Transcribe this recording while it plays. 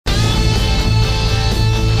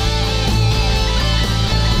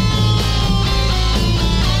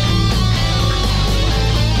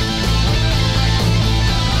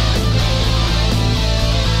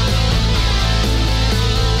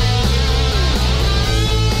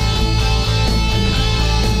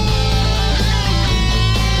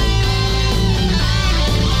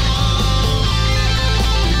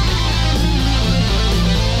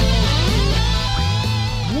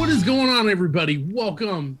everybody.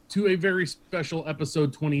 Welcome to a very special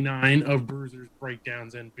episode 29 of Bruisers,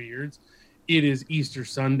 Breakdowns, and Beards. It is Easter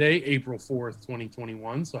Sunday, April 4th,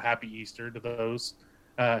 2021. So happy Easter to those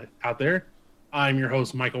out there. I'm your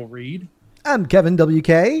host, Michael Reed. I'm Kevin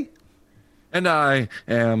WK. And I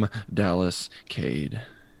am Dallas Cade.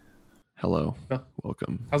 Hello.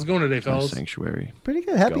 Welcome. How's it going today, fellas? Sanctuary. Pretty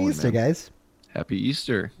good. Happy Easter, guys. Happy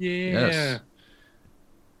Easter. Yeah. Yes.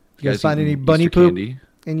 You guys find any bunny Easter poop candy?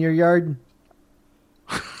 in your yard?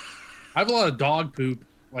 I have a lot of dog poop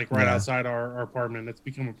right outside our apartment. It's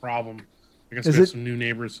become a problem. I guess we have some new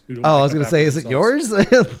neighbors who don't. Oh, I was going to say, is it yours?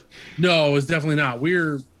 No, it's definitely not.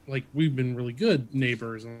 We've been really good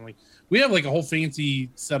neighbors, and we have a whole fancy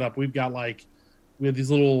setup. We have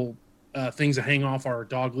these little things that hang off our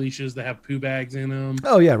dog leashes that have poo bags in them.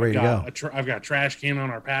 Oh yeah, ready to go. I've got a trash can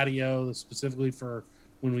on our patio specifically for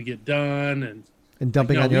when we get done, and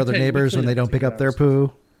dumping on your other neighbors when they don't pick up their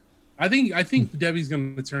poo. I think Debbie's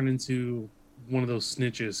going to turn into one of those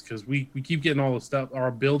snitches because we keep getting all the stuff. Our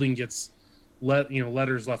building gets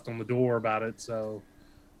letters left on the door about it. So,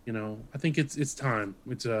 I think it's time.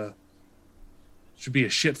 Should be a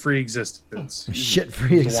shit-free existence.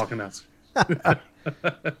 Shit-free walking out.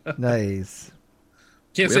 Nice.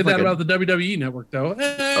 Can't say that about the WWE network though.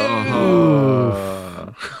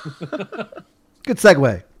 Good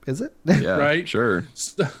segue, is it? Yeah, right. Sure.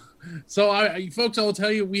 So, folks, I will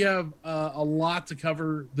tell you, we have a lot to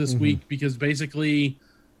cover this week because basically,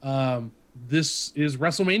 this is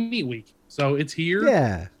WrestleMania week, so it's here.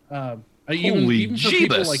 Yeah. Even for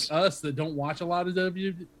people like us that don't watch a lot of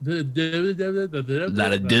WWE, the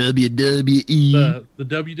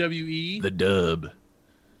WWE, the dub.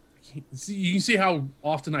 You can see how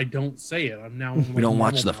often I don't say it. I'm now. We don't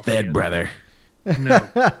watch the Fed, brother. No.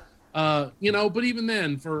 But even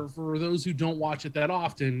then, for those who don't watch it that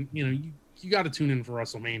often, you got to tune in for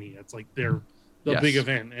WrestleMania. It's like the big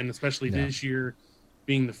event, and especially this year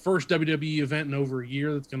being the first WWE event in over a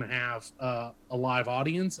year that's going to have a live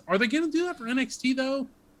audience. Are they going to do that for NXT though?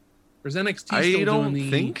 Or is NXT still I don't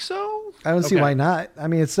think so. I don't see why not. I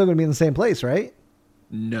mean, it's still going to be in the same place, right?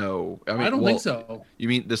 No, I don't think so. You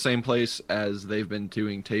mean the same place as they've been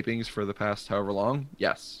doing tapings for the past however long?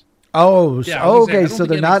 Yes. Oh, yeah, okay. So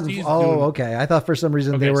they're not. Okay. I thought for some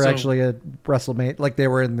reason they were actually at WrestleMania, like they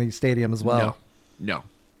were in the stadium as well. No.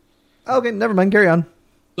 Okay, never mind. Carry on.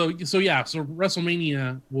 So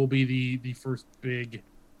WrestleMania will be the first big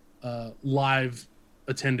live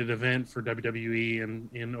attended event for WWE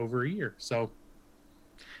in over a year. So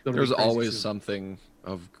there's always something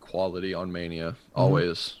of quality on Mania.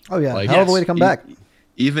 Always. Oh yeah, hell of a way to come back.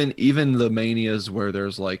 Even the manias where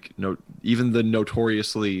there's even the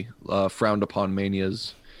notoriously frowned upon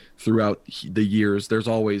manias throughout the years, there's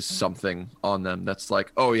always something on them that's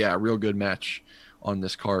like, oh yeah, real good match on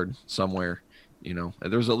this card somewhere.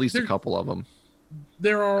 There's at least a couple of them.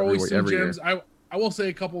 There are always some gems. I will say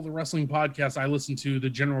a couple of the wrestling podcasts I listen to, the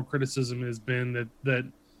general criticism has been that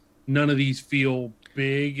none of these feel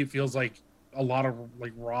big. It feels like a lot of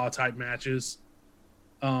Raw type matches.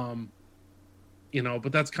 But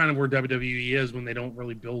that's kind of where WWE is when they don't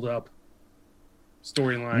really build up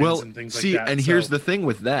storylines and things like that. And here's the thing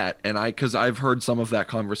with that, because I've heard some of that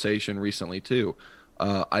conversation recently too.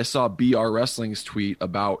 I saw BR Wrestling's tweet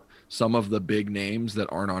about some of the big names that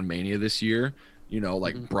aren't on Mania this year.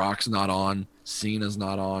 Brock's not on, Cena's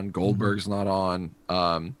not on, Goldberg's not on,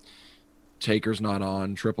 Taker's not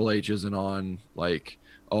on, Triple H isn't on, a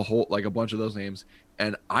bunch of those names.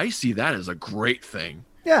 And I see that as a great thing.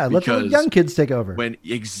 Yeah, let the young kids take over.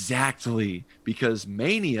 Because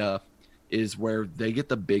Mania is where they get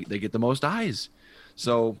the most eyes.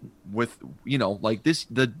 So with this,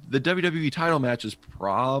 the WWE title match is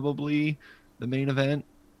probably the main event,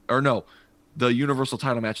 or no, the Universal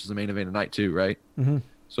title match is the main event tonight too, right? Mm-hmm.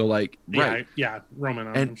 So Roman,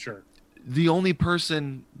 I'm sure. The only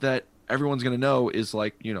person that everyone's gonna know is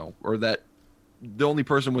or that the only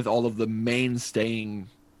person with all of the mainstaying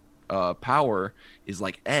power is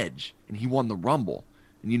Edge, and he won the Rumble.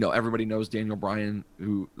 And everybody knows Daniel Bryan,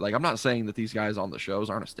 who I'm not saying that these guys on the shows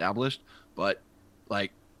aren't established, but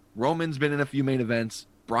Roman's been in a few main events.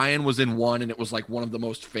 Bryan was in one, and it was one of the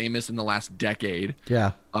most famous in the last decade.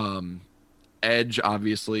 Yeah. Edge,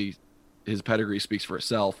 obviously, his pedigree speaks for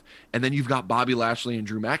itself. And then you've got Bobby Lashley and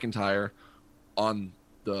Drew McIntyre on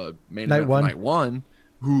the main event of night one,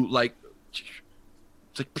 who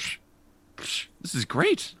this is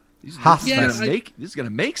great. This is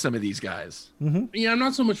gonna make some of these guys. Mm-hmm. Yeah, I'm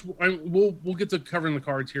not so much. We'll get to covering the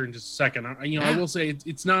cards here in just a second. I will say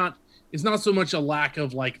it's not so much a lack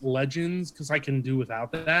of legends, because I can do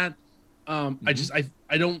without that. I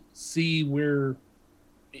don't see where,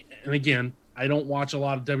 and again, I don't watch a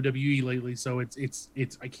lot of WWE lately, so it's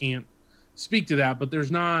I can't speak to that. But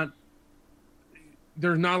there's not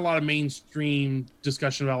a lot of mainstream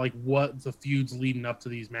discussion about like what the feuds leading up to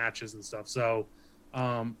these matches and stuff. So,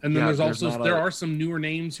 and then there are some newer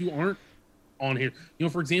names who aren't on here. You know,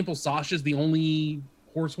 for example, Sasha's the only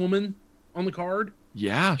horsewoman on the card.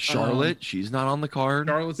 Yeah, Charlotte, she's not on the card.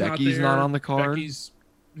 Becky's not on the card. Becky's,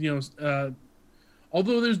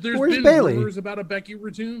 although there's been Bayley? rumors about a Becky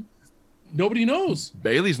return, nobody knows.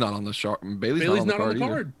 Bayley's not on the Bayley's not on the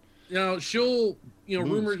card. You know, she'll,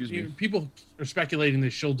 rumors. People are speculating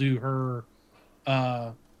that she'll do her,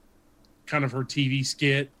 kind of her TV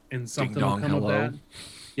skit and something will come of that.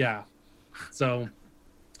 Yeah, so.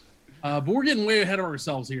 But we're getting way ahead of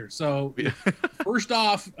ourselves here. So first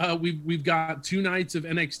off, we've got 2 nights of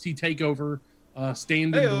NXT TakeOver,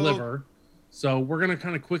 Stand and Deliver. So we're gonna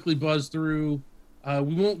kind of quickly buzz through.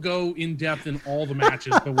 We won't go in depth in all the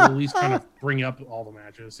matches, but we'll at least kind of bring up all the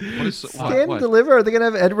matches. Stand and Deliver? Are they gonna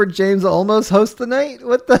have Edward James Olmos host the night?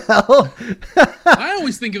 What the hell? I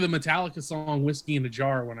always think of the Metallica song "Whiskey in a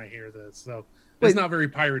Jar" when I hear this. So it's not very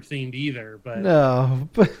pirate themed either. But no,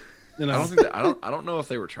 but. I don't think I don't know if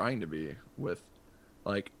they were trying to be with,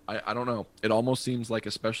 like, I don't know. It almost seems like,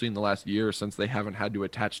 especially in the last year, since they haven't had to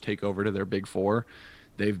attach TakeOver to their big four,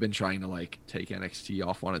 they've been trying to like take NXT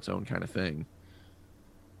off on its own kind of thing.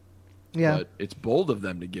 Yeah, but it's bold of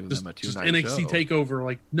them to give them a 2-night NXT show. TakeOver.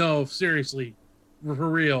 Like, no, seriously, for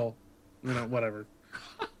real, whatever.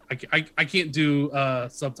 I can't do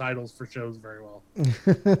subtitles for shows very well.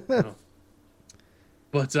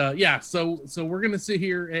 But so we're gonna sit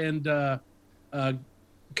here and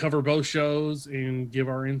cover both shows and give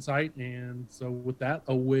our insight, and so with that,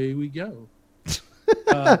 away we go.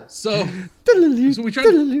 So we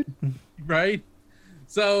try right.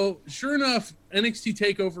 So sure enough, NXT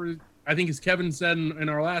TakeOver, I think, as Kevin said in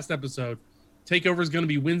our last episode, TakeOver is going to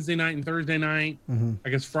be Wednesday night and Thursday night. Mm-hmm. I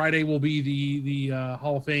guess Friday will be the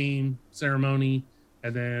Hall of Fame ceremony,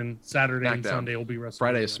 and then Saturday and Sunday will be WrestleMania.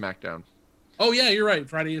 Friday is SmackDown. Oh, yeah, you're right.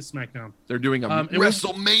 Friday is SmackDown. They're doing a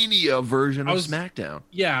WrestleMania version of SmackDown.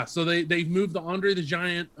 Yeah, so they've moved the Andre the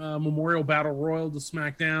Giant Memorial Battle Royal to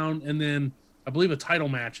SmackDown, and then I believe a title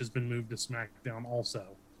match has been moved to SmackDown also.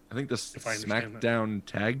 I think the SmackDown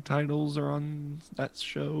tag titles are on that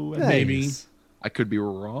show. Nice. Maybe. I could be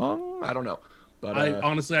wrong. I don't know. But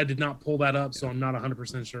honestly, I did not pull that up, so I'm not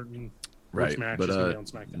 100% certain. Right, but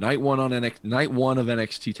night one of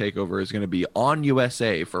NXT TakeOver is going to be on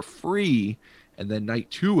USA for free, and then night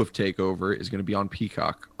 2 of TakeOver is going to be on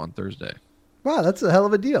Peacock on Thursday. Wow, that's a hell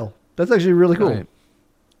of a deal. That's actually really cool. Right.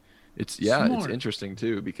 It's interesting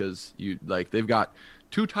too, because they've got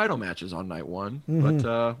 2 title matches on night 1,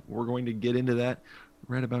 but we're going to get into that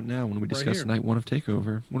right about now when we discuss night 1 of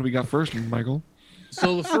TakeOver. What do we got first, Michael?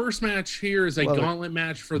 So the first match here is a gauntlet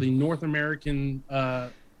match for the North American.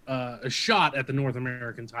 A shot at the North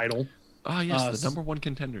American title. Ah, yes, the number 1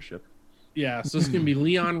 contendership. Yeah, so it's going to be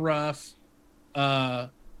Leon Ruff,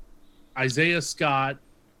 Isaiah Scott,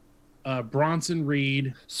 Bronson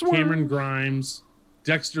Reed, Cameron Grimes,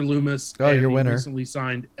 Dexter Loomis, and your winner. Recently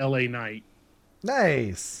signed LA Knight.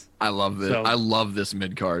 Nice. I love this. I love this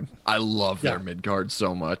mid card. I love their mid card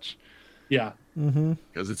so much. Yeah.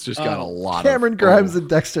 Because it's just got a lot Cameron Grimes and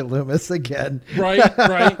Dexter Loomis again. Right.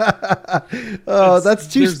 That's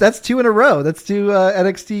 2 in a row. That's 2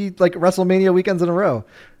 NXT like WrestleMania weekends in a row.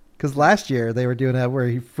 Because last year they were doing that where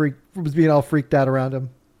he was being all freaked out around him.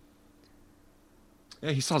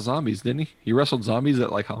 Yeah, he saw zombies, didn't he? He wrestled zombies at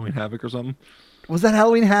like Halloween Havoc or something. Was that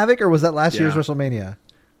Halloween Havoc or was that last year's WrestleMania?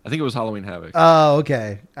 I think it was Halloween Havoc. Oh,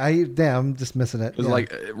 okay. I'm just missing it. Because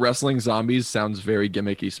like wrestling zombies sounds very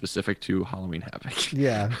gimmicky, specific to Halloween Havoc.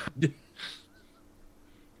 Yeah. Because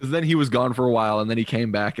then he was gone for a while, and then he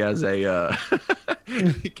came back as a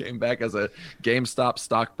GameStop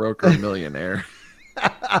stockbroker millionaire.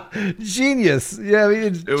 Genius. Yeah, I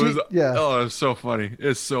mean, it was. Yeah. Oh, it's so funny.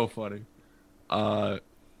 It's so funny.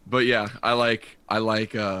 But yeah, I like.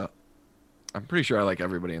 I'm pretty sure I like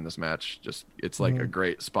everybody in this match. Just it's like a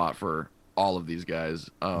great spot for all of these guys.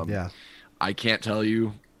 I can't tell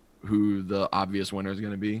you who the obvious winner is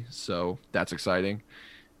going to be, so that's exciting.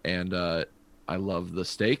 And I love the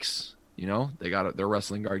stakes. They're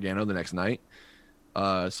wrestling Gargano the next night,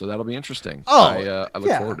 so that'll be interesting. I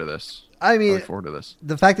look forward to this. I look forward to this.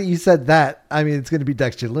 The fact that you said that, it's going to be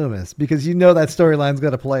Dexter Loomis because that storyline's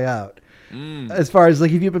going to play out. As far as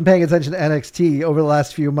like if you've been paying attention to NXT over the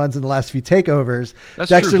last few months and the last few takeovers,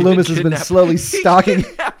 Dexter Loomis has been slowly stalking.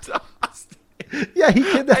 Yeah, he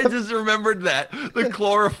kidnapped. I just remembered that the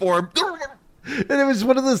chloroform. And it was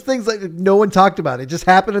one of those things like no one talked about. It just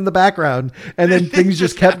happened in the background, and then things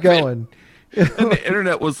just kept going. And the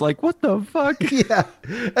internet was like, "What the fuck?" Yeah.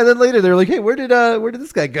 And then later they're like, "Hey, where did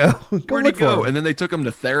this guy go? Where'd he go?" And then they took him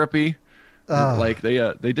to therapy. Oh. Like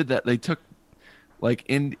they did that. They took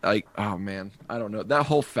oh man, I don't know. That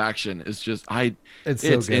whole faction is just it's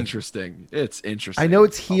interesting. It's interesting. I know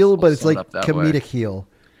it's heel, but it's like comedic heel.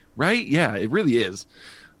 Right? Yeah, it really is.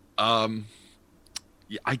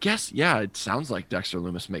 I guess it sounds like Dexter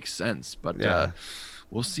Lumis makes sense, but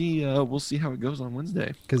we'll see how it goes on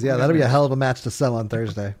Wednesday. Because that'll be a hell of a match to sell on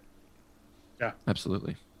Thursday. Yeah,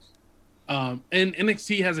 absolutely. And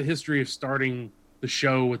NXT has a history of starting the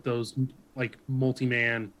show with those like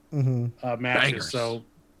multi-man matches. Bangers. So,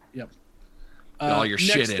 yep. Get all your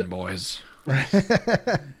shit in, boys.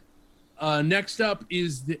 Next up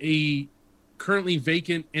is a currently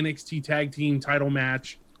vacant NXT Tag Team title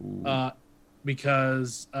match.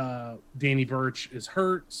 Because Danny Burch is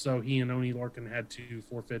hurt, so he and Oney Lorcan had to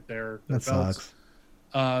forfeit their belts.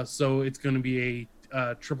 So it's going to be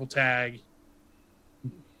a triple tag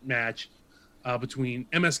match between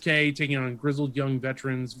MSK taking on Grizzled Young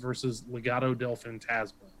Veterans versus Legado del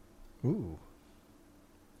Fantasma. Ooh.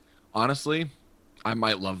 Honestly, I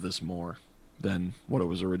might love this more than what it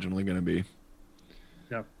was originally going to be.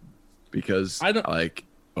 Yeah. Because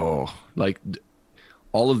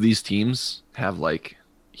all of these teams have like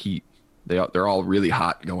heat. They're all really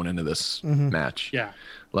hot going into this match. Yeah.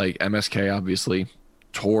 Like MSK obviously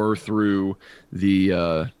tore through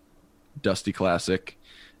the Dusty Classic.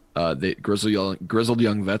 The Grizzled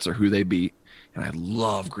Young Vets are who they beat, and I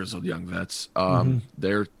love Grizzled Young Vets.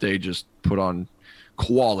 They just put on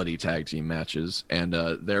quality tag team matches, and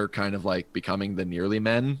they're kind of like becoming the nearly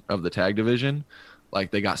men of the tag division.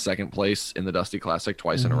 Like they got second place in the Dusty Classic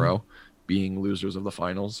twice in a row, being losers of the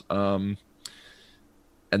finals. And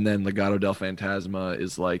then Legado del Fantasma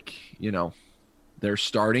is like, they're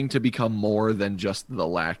starting to become more than just the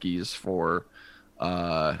lackeys for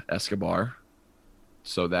Escobar.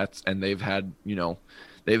 So they've had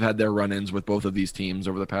their run-ins with both of these teams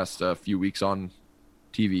over the past few weeks on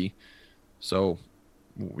TV. So,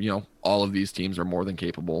 all of these teams are more than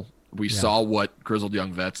capable. We saw what Grizzled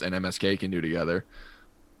Young Vets and MSK can do together.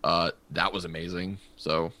 That was amazing.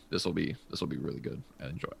 So this will be really good.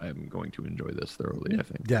 I'm going to enjoy this thoroughly, I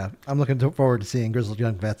think. Yeah, I'm looking forward to seeing Grizzled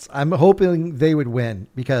Young Vets. I'm hoping they would win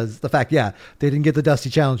because the fact, they didn't get the Dusty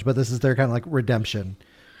Challenge, but this is their kind of like redemption.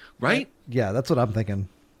 Right? Yeah, that's what I'm thinking.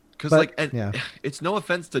 Because it's no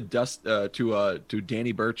offense to to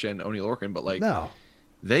Danny Burch and Oney Lorcan, but no.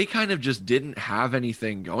 They kind of just didn't have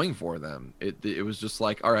anything going for them. It was just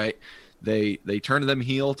like, all right, they turned them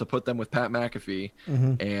heel to put them with Pat McAfee,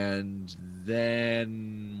 and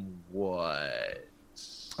then what?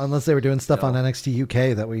 Unless they were doing stuff on NXT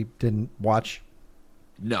UK that we didn't watch.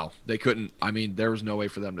 No, they couldn't. I mean, there was no way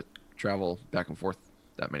for them to travel back and forth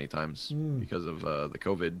that many times because of the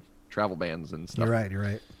COVID travel bans and stuff. You're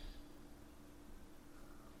right.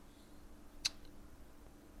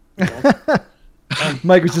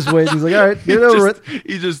 Mike was just waiting. He's like, all right, get it over it.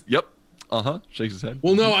 He just, shakes his head.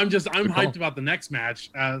 Well, no, I'm hyped about the next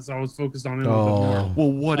match as I was focused on it a little bit more.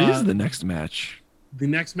 Well, what is the next match? The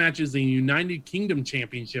next match is the United Kingdom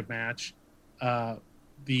Championship match. The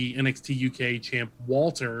NXT UK champ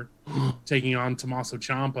Walter taking on Tommaso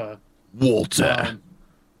Ciampa.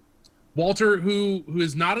 Walter, who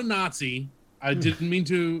is not a Nazi. I didn't mean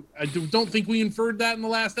to. I don't think we inferred that in the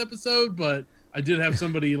last episode, but I did have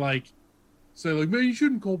somebody say man, you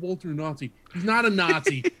shouldn't call Walter a Nazi. He's not a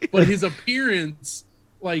Nazi, but his appearance,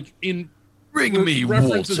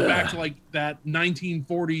 references Walter back to that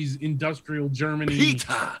 1940s industrial Germany,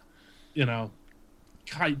 Peter,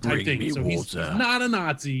 type thing. So he's not a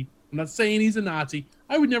Nazi. I'm not saying he's a Nazi.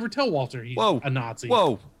 I would never tell Walter he's a Nazi.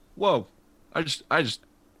 Whoa! I just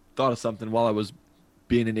thought of something while I was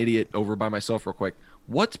being an idiot over by myself real quick.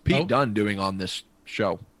 What's Pete Dunne doing on this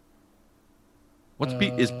show? What's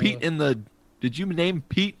Pete? Is Pete in the? Did you name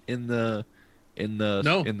Pete in the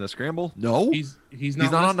scramble? No, he's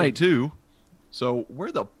not on night 2. So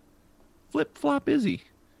where the flip flop is he?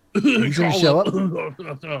 He's gonna show up. Oh,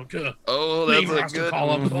 that's a good.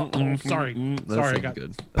 Sorry, I got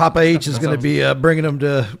good. Papa H is going to be bringing him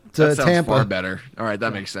to that sounds Tampa. Far better. All right,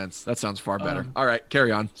 that makes sense. That sounds far better. All right,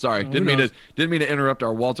 carry on. Sorry, didn't mean to interrupt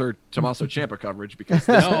our Walter Tommaso Ciampa coverage because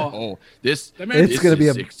this it's going to be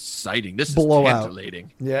exciting. This blowout. Is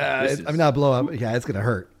titillating. Yeah, I'm not blowout. Yeah, it's going to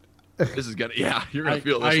hurt. This is gonna. Yeah, you're gonna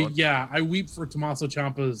feel this one. Yeah, I weep for Tommaso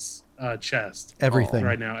Ciampa's chest. Everything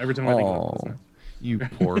right now. Every time I think about this. You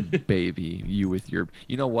poor baby. You with your...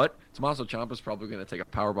 You know what? Tommaso Ciampa's probably going to take a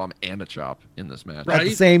powerbomb and a chop in this match. At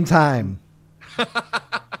the same time.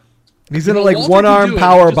 He's going to one-arm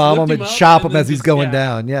powerbomb him and chop him as he's going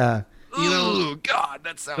down. Yeah. You know, Oh God,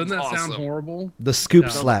 that sounds Doesn't that awesome. sound horrible? The scoop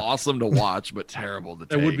slap. Awesome to watch, but terrible to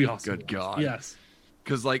take. It would be awesome. Good God. Yes.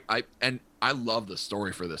 Because like I love the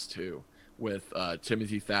story for this too, with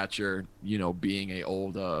Timothy Thatcher, being a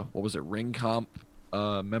old what was it, ring comp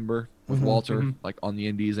member with Walter, like on the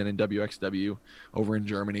Indies and in WXW over in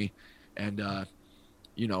Germany, and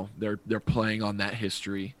they're playing on that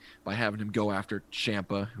history by having him go after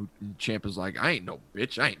Ciampa, who Ciampa's like, I ain't no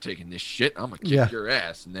bitch, I ain't taking this shit, I'm gonna kick your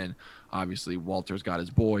ass. And then obviously Walter's got his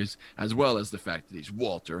boys, as well as the fact that he's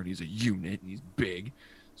Walter and he's a unit and he's big,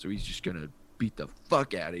 so he's just gonna beat the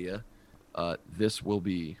fuck out of you. This will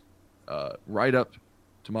be right up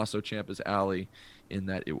Tommaso Ciampa's alley, in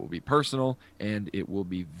that it will be personal and it will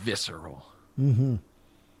be visceral.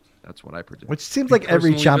 That's what I predict. Which seems like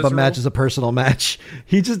every Ciampa match is a personal match.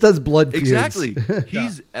 He just does blood feuds. Exactly.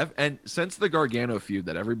 And since the Gargano feud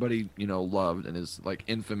that everybody loved and is like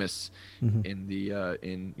infamous in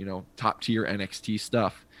the top tier NXT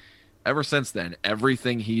stuff, ever since then,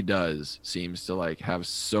 everything he does seems to like have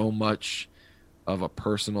so much of a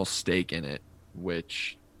personal stake in it,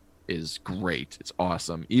 which is great. It's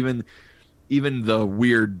awesome. Even the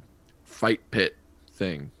weird fight pit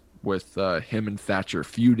thing with him and Thatcher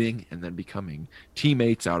feuding and then becoming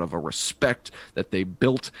teammates out of a respect that they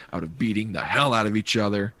built out of beating the hell out of each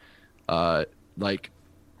other. Like,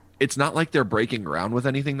 it's not like they're breaking ground with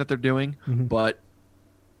anything that they're doing, but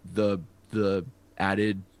the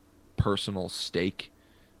added personal stake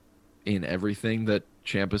in everything that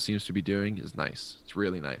Ciampa seems to be doing is nice. It's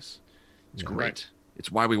really nice. It's great. Right.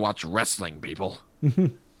 It's why we watch wrestling, people.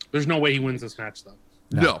 There's no way he wins this match, though.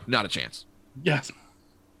 No, not a chance. Yes.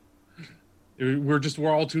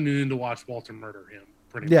 We're all tuned in to watch Walter murder him.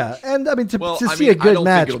 Pretty much. And I mean to see a good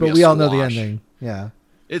match, but we all know the ending. Yeah,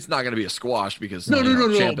 it's not going to be a squash because no.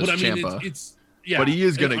 Ciampa's But I mean, Ciampa. it's but he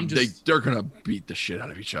is going to. They're going to beat the shit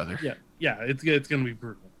out of each other. Yeah. It's going to be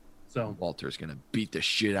brutal. So Walter's going to beat the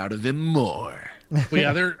shit out of him more. But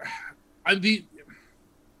yeah,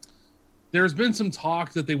 there's been some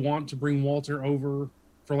talk that they want to bring Walter over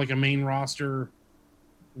for like a main roster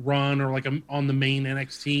run or like on the main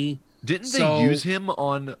NXT. Didn't they use him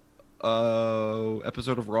on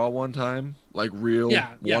episode of Raw one time, like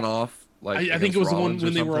one off? Like I think it was the one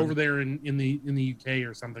when they were over there in the UK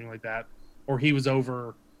or something like that, or he was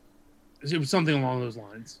over. It was something along those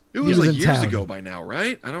lines. It was like years ago by now,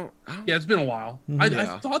 right? I don't. Yeah, it's been a while. I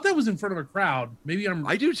thought that was in front of a crowd. Maybe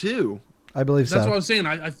I do too. I believe that's what I was saying.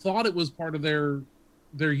 I thought it was part of their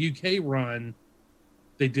UK run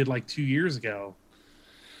they did like 2 years ago.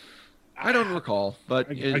 I don't recall,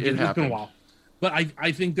 but it happened. It's been a while. But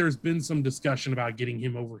I think there's been some discussion about getting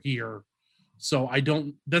him over here. So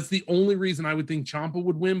that's the only reason I would think Ciampa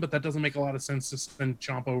would win, but that doesn't make a lot of sense to send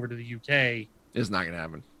Ciampa over to the UK. It's not going to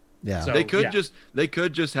happen. Yeah. So, they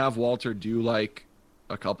could just have Walter do like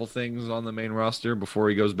a couple things on the main roster before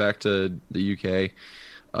he goes back to the UK,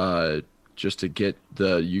 just to get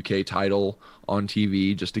the UK title on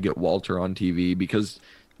TV, just to get Walter on TV, because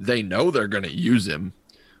they know they're going to use him.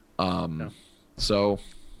 So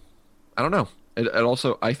I don't know.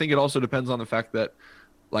 I think it also depends on the fact that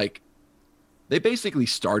like they basically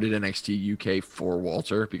started NXT UK for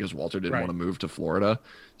Walter because Walter didn't want to move to Florida.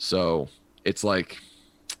 So it's like,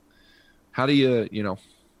 how do I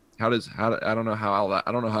don't know how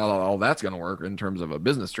all that's going to work in terms of a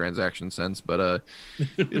business transaction sense, but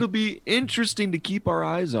it'll be interesting to keep our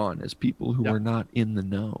eyes on as people who are not in the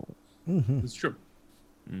know. It's true.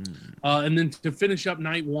 And then to finish up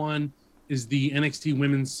night one is the NXT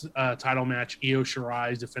women's title match. Io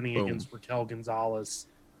Shirai is defending against Raquel Gonzalez.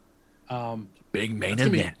 Big main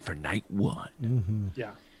event for night one.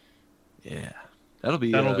 Yeah. That'll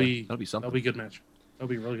be something. That'll be a good match. That'll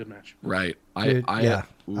be a really good match. Right.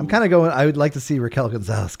 I'm kind of going. I would like to see Raquel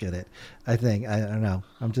Gonzalez get it. I think. I don't know.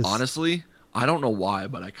 I'm just honestly, I don't know why,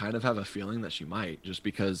 but I kind of have a feeling that she might, just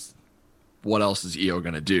because. What else is Io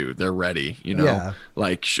going to do? They're ready,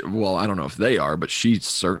 like, well, I don't know if they are, but she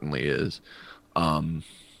certainly is.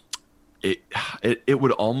 It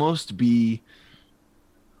would almost be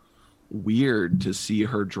weird to see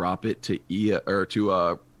her drop it to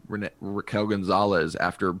Raquel Gonzalez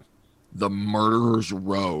after the murderer's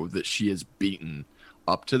row that she has beaten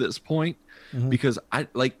up to this point, because I'm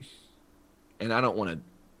not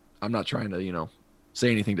trying to, say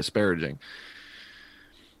anything disparaging.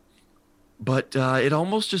 But it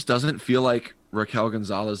almost just doesn't feel like Raquel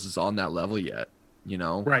Gonzalez is on that level yet,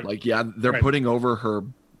 Right. Like, they're putting over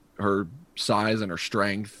her size and her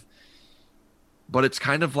strength, but it's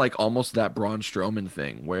kind of like almost that Braun Strowman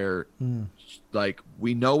thing where, like,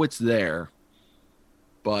 we know it's there,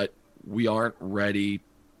 but we aren't ready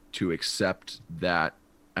to accept that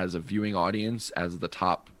as a viewing audience as the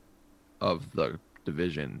top of the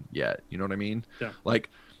division yet. You know what I mean? Yeah. Like,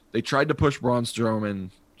 they tried to push Braun Strowman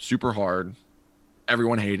super hard.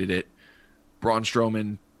 Everyone hated it. Braun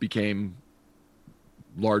Strowman became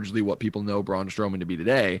largely what people know Braun Strowman to be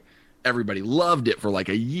today. Everybody loved it for like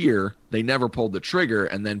a year. They never pulled the trigger,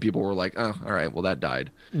 and then people were like, "Oh, all right, well that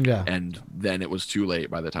died." Yeah. And then it was too late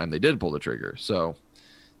by the time they did pull the trigger. So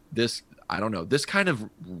this, I don't know. This kind of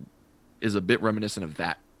is a bit reminiscent of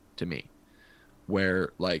that to me,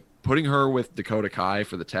 where like putting her with Dakota Kai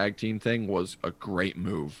for the tag team thing was a great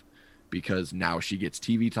move because now she gets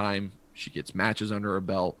TV time, she gets matches under her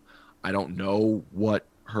belt. I don't know what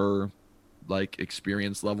her like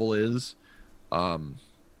experience level is, but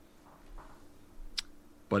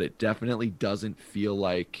it definitely doesn't feel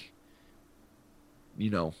like, you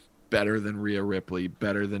know, better than Rhea Ripley,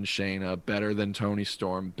 better than Shayna, better than Toni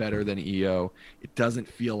Storm, better than Io. It doesn't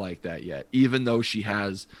feel like that yet, even though she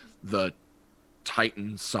has the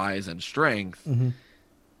Titan size and strength.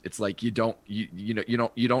 It's like you don't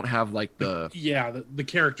have like the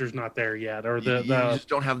character's not there yet, or you just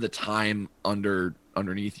don't have the time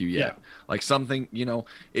underneath you yet. Yeah. Like something,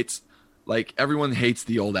 it's like everyone hates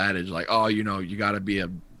the old adage, like, oh, you got to be a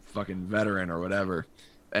fucking veteran or whatever,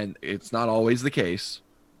 and it's not always the case.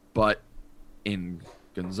 But in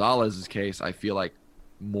Gonzalez's case, I feel like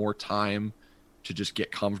more time to just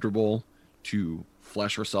get comfortable, to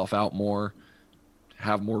flesh herself out more,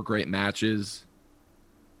 have more great matches,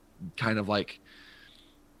 kind of like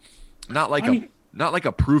not like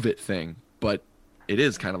a prove it thing, but it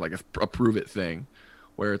is kind of like a prove it thing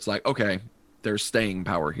where it's like, okay, there's staying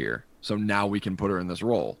power here, so now we can put her in this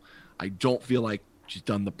role. I don't feel like she's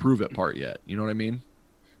done the prove it part yet. You know what I mean?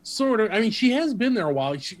 Sort of. I mean, she has been there a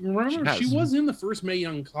while. She was in the first Mae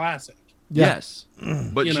Young Classic. Yeah. Yes,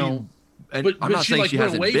 but but I'm not saying she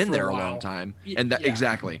hasn't been there a long time, and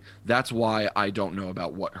exactly. That's why I don't know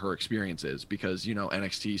about what her experience is, because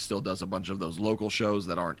NXT still does a bunch of those local shows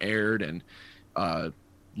that aren't aired, and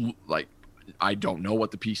like I don't know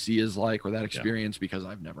what the PC is like or that experience because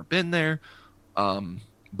I've never been there.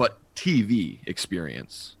 But TV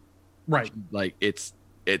experience, right? Like it's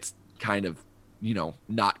kind of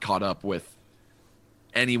not caught up with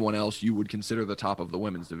anyone else you would consider the top of the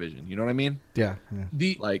women's division. You know what I mean? Yeah.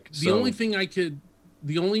 The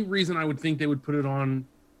only reason I would think they would put it on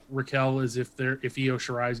Raquel is if Io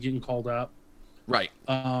Shirai is getting called up. Right.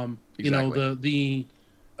 Exactly. The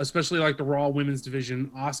especially like the Raw women's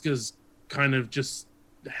division, Asuka's kind of just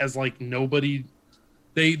has like nobody.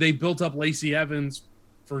 They built up Lacey Evans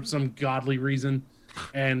for some godly reason,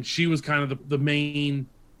 and she was kind of the main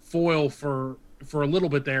foil for a little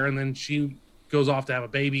bit there, and then she goes off to have a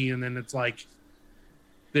baby, and then it's like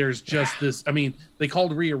there's just this. I mean, they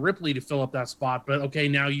called Rhea Ripley to fill up that spot, but okay,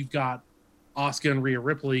 now you've got Asuka and Rhea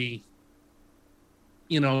Ripley.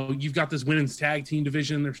 You've got this women's tag team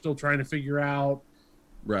division they're still trying to figure out.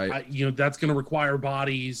 Right. That's going to require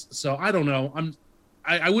bodies. So I don't know.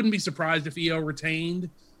 I wouldn't be surprised if Io retained,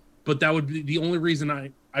 but that would be the only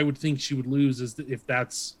reason I would think she would lose is if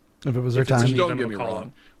it was her time. Don't get me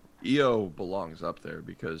wrong. Io belongs up there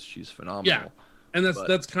because she's phenomenal. Yeah, and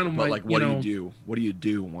that's kind of like what do you do? What do you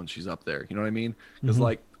do once she's up there? You know what I mean? Because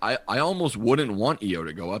like I almost wouldn't want Io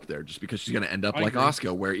to go up there just because she's going to end up like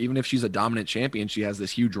Asuka, where even if she's a dominant champion, she has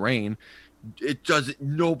this huge reign.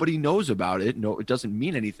 Nobody knows about it. No, it doesn't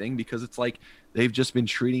mean anything because it's like they've just been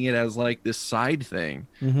treating it as like this side thing.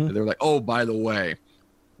 They're like, oh, by the way,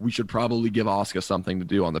 we should probably give Asuka something to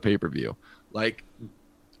do on the pay-per-view. Like,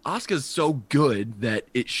 Asuka's so good that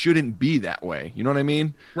it shouldn't be that way. You know what I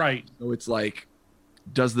mean? Right. So it's like,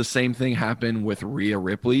 does the same thing happen with Rhea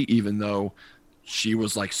Ripley, even though she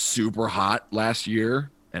was like super hot last year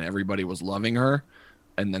and everybody was loving her,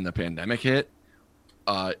 and then the pandemic hit?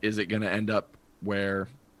 Is it going to end up where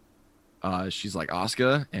she's like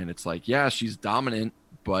Asuka and it's like, yeah, she's dominant,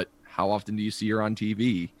 but how often do you see her on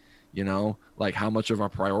TV? Like how much of a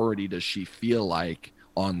priority does she feel like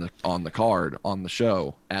on the card, on the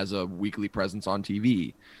show, as a weekly presence on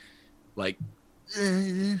TV? Like,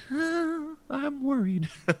 I'm worried.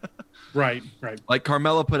 Right. Like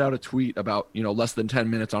Carmella put out a tweet about, less than 10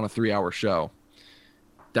 minutes on a 3-hour show.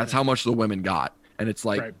 That's how much the women got. And it's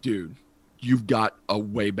like, dude, you've got a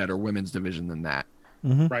way better women's division than that.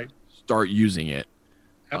 Right. Start using it.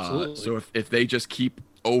 Absolutely. So if they just keep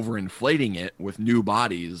overinflating it with new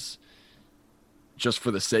bodies just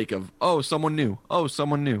for the sake of, someone new,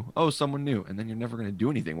 someone new, someone new, and then you're never going to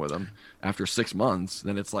do anything with them after 6 months,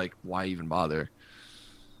 then it's like, why even bother?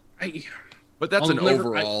 But that's an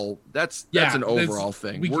overall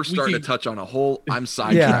thing. We're starting to touch on a whole. I'm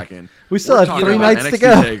sidetracking. Yeah. We still have 3 nights to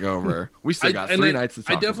go. TakeOver. We still got 3 nights to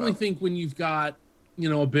talk about. I definitely think when you've got,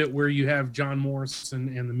 a bit where you have John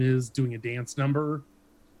Morrison and The Miz doing a dance number,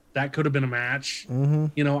 that could have been a match.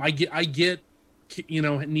 Mm-hmm. I get,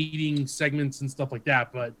 needing segments and stuff like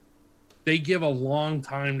that, but they give a long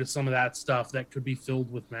time to some of that stuff that could be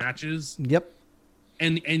filled with matches. Yep.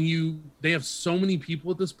 And they have so many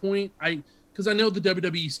people at this point. Because I know the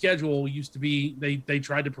WWE schedule used to be they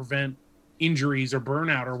tried to prevent injuries or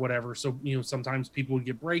burnout or whatever. So, sometimes people would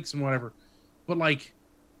get breaks and whatever. But like,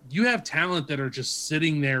 you have talent that are just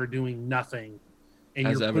sitting there doing nothing, and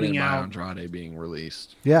as you're putting out Andrade being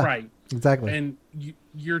released. Yeah, right, exactly. And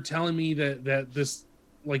you're telling me that this,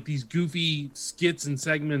 like, these goofy skits and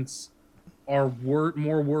segments are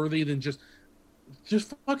more worthy than just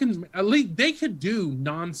fucking. At least they could do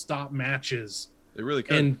nonstop matches. They really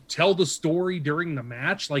could. And tell the story during the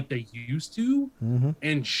match like they used to,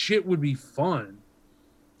 and shit would be fun.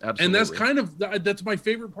 Absolutely. And that's my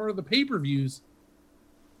favorite part of the pay-per-views,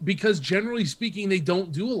 because generally speaking, they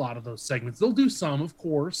don't do a lot of those segments. They'll do some, of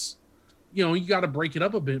course. You got to break it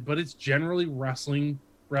up a bit, but it's generally wrestling,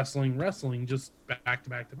 just back to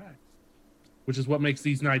back to back, which is what makes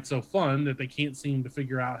these nights so fun, that they can't seem to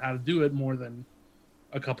figure out how to do it more than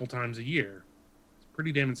a couple times a year. It's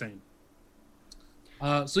pretty damn insane.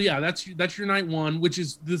 So yeah, that's your night 1, which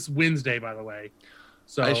is this Wednesday, by the way.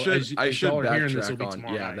 So I should backtrack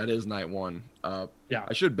on. Yeah, night. that is night 1. Yeah,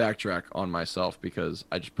 I should backtrack on myself because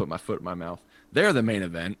I just put my foot in my mouth. They're the main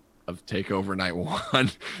event of TakeOver night 1.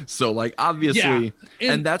 So like, obviously,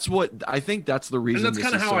 and that's what I think. That's the reason this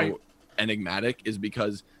is so enigmatic, is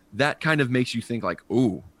because that kind of makes you think like,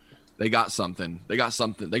 ooh, they got something. They got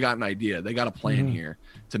an idea. They got a plan here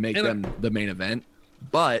to make them the main event.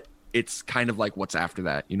 But it's kind of like, what's after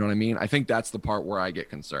that? You know what I mean? I think that's the part where I get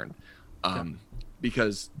concerned.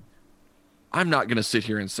 Because I'm not going to sit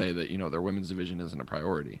here and say that, their women's division isn't a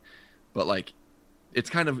priority, but like, it's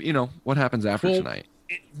kind of, what happens after tonight.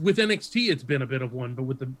 With NXT, it's been a bit of one, but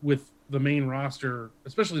with the main roster,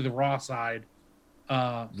 especially the Raw side,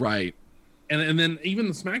 right. And then even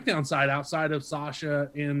the SmackDown side, outside of Sasha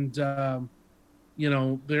and,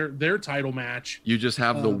 their title match. You just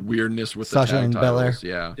have the weirdness with Sasha the tag and titles.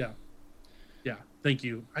 Belair. Yeah. Thank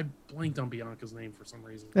you. I blanked on Bianca's name for some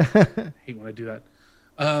reason. I hate when I do that.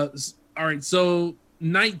 All right. So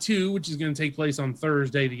night 2, which is going to take place on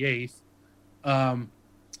Thursday, the 8th. Let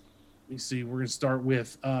me see. We're going to start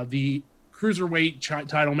with the Cruiserweight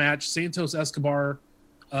title match. Santos Escobar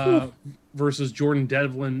versus Jordan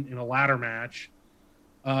Devlin in a ladder match.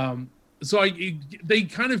 So they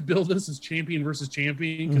kind of build this as champion versus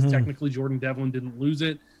champion, because technically Jordan Devlin didn't lose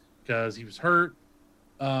it because he was hurt.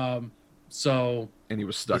 And he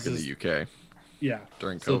was stuck in the UK. Yeah.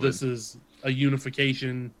 During COVID. So this is a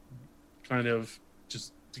unification, kind of,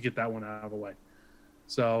 just to get that one out of the way.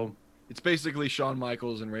 So it's basically Shawn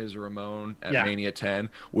Michaels and Razor Ramon at Mania 10,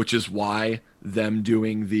 which is why them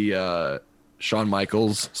doing the Shawn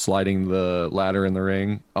Michaels sliding the ladder in the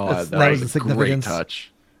ring. Oh, that was a great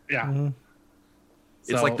touch. Yeah.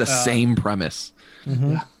 It's like the same premise.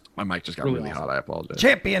 Yeah. My mic just got really hot. I apologize.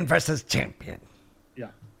 Champion versus champion.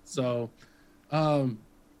 Yeah. So I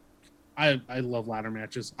love ladder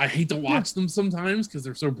matches. I hate to watch them sometimes because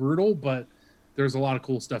they're so brutal, but there's a lot of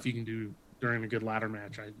cool stuff you can do during a good ladder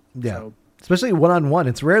match. Especially one-on-one.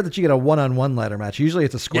 It's rare that you get a one-on-one ladder match. Usually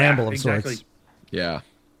it's a scramble of sorts. Yeah.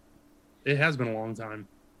 It has been a long time.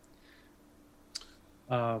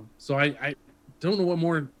 So I don't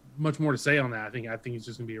know much more to say on that. I think it's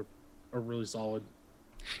just gonna be a really solid.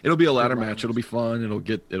 It'll be a ladder match. It'll be fun.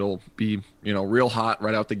 It'll be real hot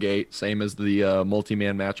right out the gate. Same as the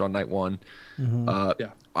multi-man match on night 1.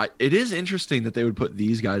 It is interesting that they would put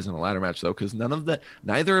these guys in a ladder match though, because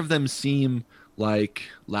neither of them seem like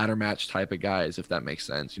ladder match type of guys, if that makes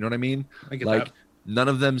sense. You know what I mean? I get like that. None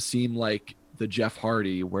of them seem like the Jeff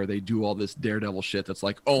Hardy where they do all this daredevil shit that's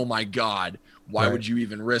like, oh my god, why would you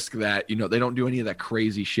even risk that? They don't do any of that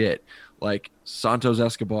crazy shit. Like Santos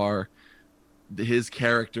Escobar, his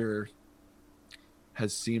character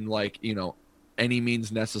has seemed like, any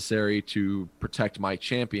means necessary to protect my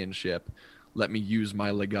championship. Let me use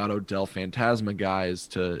my Legado del Fantasma guys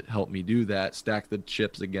to help me do that, stack the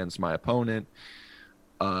chips against my opponent.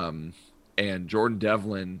 And Jordan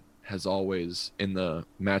Devlin has always, in the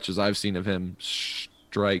matches I've seen of him,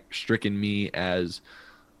 stricken me as,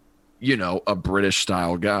 a British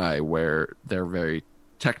style guy where they're very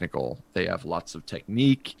technical. They have lots of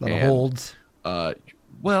technique. A lot of holds.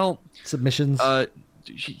 Submissions.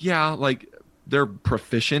 Like They're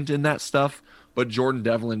proficient in that stuff, But Jordan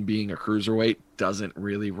Devlin being a cruiserweight doesn't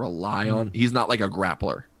really rely on. He's not like a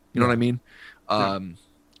grappler. You know what I mean?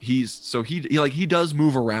 He does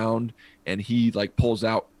move around and he like pulls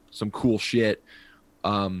out some cool shit.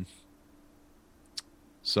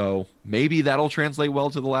 So maybe that'll translate well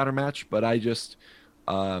to the ladder match, but I just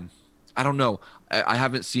I don't know. I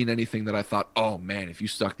haven't seen anything that I thought, oh man, if you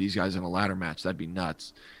stuck these guys in a ladder match, that'd be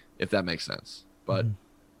nuts, if that makes sense. But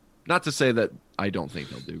not to say that I don't think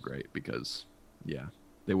they'll do great, because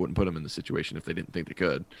they wouldn't put them in the situation if they didn't think they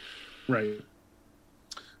could. Right.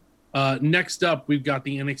 Next up, we've got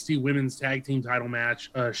the NXT Women's Tag Team Title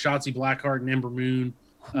match. Shotzi Blackheart and Ember Moon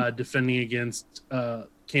defending against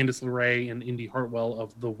Candice LeRae and Indy Hartwell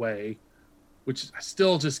of The Way, which I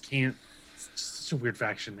still just can't. It's just such a weird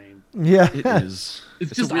faction name. Yeah, it is.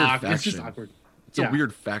 It's just awkward. It's just awkward. It's a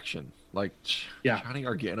weird faction. Like Johnny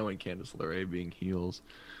Gargano and Candice LeRae being heels.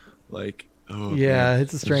 Like,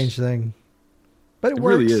 it's a strange thing, but it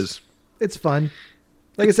works. Really is. It's fun.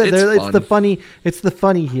 Like I said, it's the funny. It's the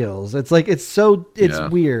funny heels. It's like it's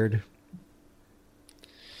weird.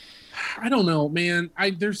 I don't know, man.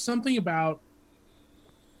 There's something about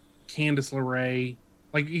Candice LeRae,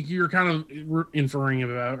 like you're kind of inferring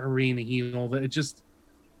about her being a heel, that it just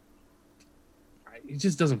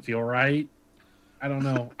doesn't feel right. I don't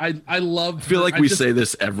know. I feel like we say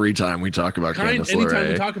this every time we talk about Candice LeRae. Anytime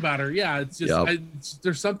we talk about her, it's just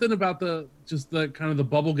there's something about the kind of the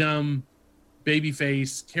bubblegum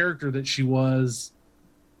babyface character that she was,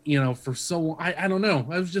 for so long. I don't know.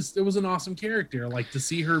 It was an awesome character. Like, to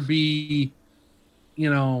see her be,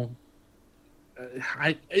 I'm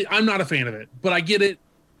not a fan of it, but I get it.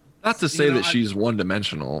 Not to say that she's one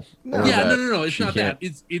dimensional. No. It's not that.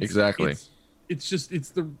 It's exactly. It's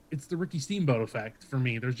the Ricky Steamboat effect for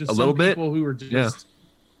me. There's just a little bit people who are just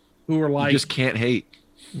who are like, you just can't hate.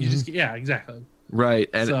 You just exactly. Right.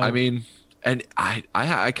 And so, I mean, and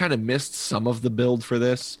I kind of missed some of the build for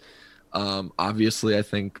this. Obviously, I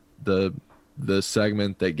think the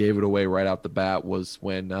segment that gave it away right out the bat was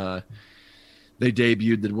when they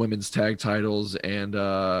debuted the women's tag titles, and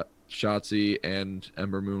Shotzi and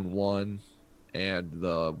Ember Moon won, and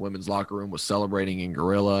the women's locker room was celebrating in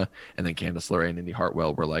Gorilla, and then Candice LeRae and Indy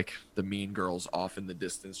Hartwell were like the mean girls off in the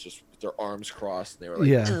distance, just with their arms crossed, and they were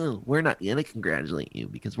like, "Oh, we're not gonna congratulate you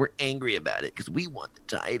because we're angry about it because we want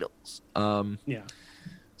the titles."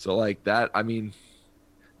 So like that, I mean,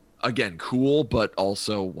 again, cool, but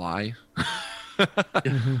also why?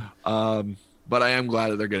 But I am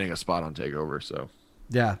glad that they're getting a spot on TakeOver. So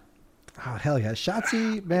oh hell yeah,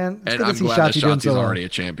 Shotzi, man! And I'm glad that Shotzi's already a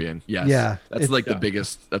champion. Yes, yeah, that's like the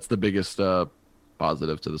biggest. That's the biggest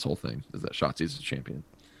positive to this whole thing, is that Shotzi's a champion.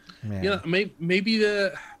 Man. Maybe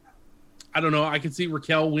I don't know. I could see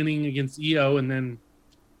Raquel winning against Io and then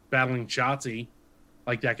battling Shotzi.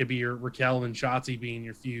 Like, that could be your Raquel and Shotzi being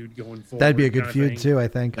your feud going forward. That'd be a good feud too, I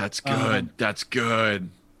think. That's good. That's good.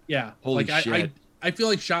 Yeah. Holy shit. I feel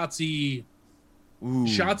like Shotzi's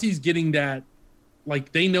getting that.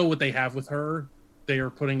 Like, they know what they have with her. They are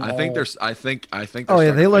putting. I think. Oh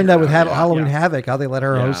yeah, they learned that with Halloween Havoc, how they let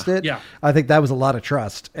her host it. Yeah. I think that was a lot of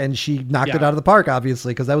trust, and she knocked it out of the park,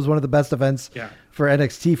 obviously, because that was one of the best events for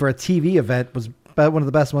NXT for a TV event. Was one of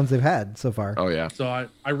the best ones they've had so far. Oh yeah. So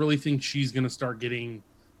I really think she's going to start getting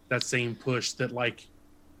that same push that like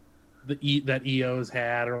that EO's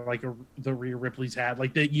had, or like the Rhea Ripley's had,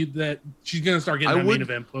 like that she's going to start getting that main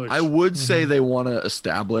event push. I would say they want to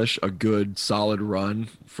establish a good solid run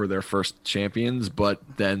for their first champions, but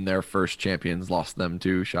then their first champions lost them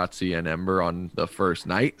to Shotzi and Ember on the first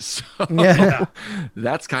night. So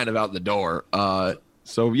that's kind of out the door.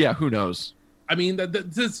 So yeah, who knows? I mean,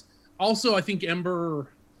 this also, I think Ember,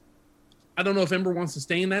 I don't know if Ember wants to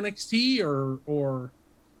stay in NXT or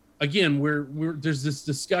again, there's this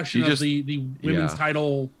discussion of the women's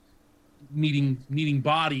title needing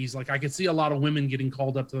bodies. Like, I could see a lot of women getting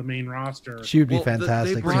called up to the main roster. She would be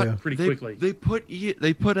fantastic too. Pretty quickly.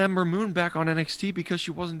 They put Ember Moon back on NXT because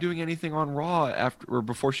she wasn't doing anything on Raw after or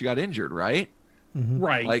before she got injured, right? Mm-hmm.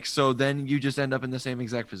 Right. Like, so then you just end up in the same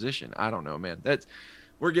exact position. I don't know, man.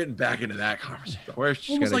 We're getting back into that conversation.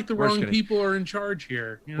 Almost like the wrong people are in charge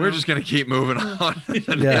here. You know? We're just gonna keep moving on to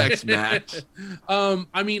the next match.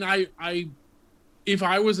 I mean, if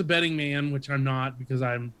I was a betting man, which I'm not because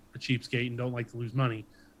I'm a cheapskate and don't like to lose money,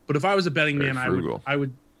 but if I was a betting man, I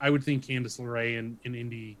would think Candice LeRae and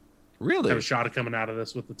Indy really have a shot of coming out of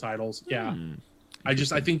this with the titles. Yeah, I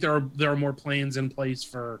think there are more plans in place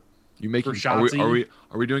for Shotzi.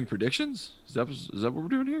 Are we doing predictions? Is that what we're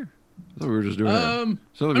doing here? I thought we were just doing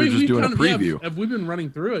a preview. Have we been running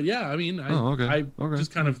through it? Yeah, I mean, I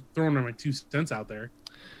just kind of throwing my 2 cents out there.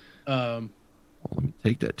 Well, let me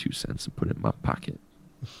take that 2 cents and put it in my pocket.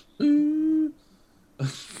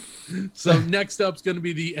 So next up is going to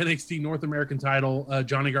be the NXT North American title.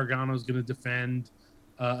 Johnny Gargano is going to defend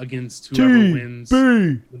against whoever wins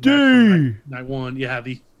night one. Yeah,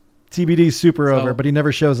 the TBD super over, but he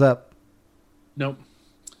never shows up. Nope.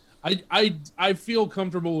 I feel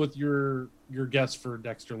comfortable with your guess for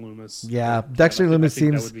Dexter Lumis. Yeah, Dexter Lumis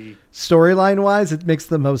seems storyline wise, it makes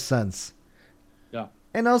the most sense. Yeah.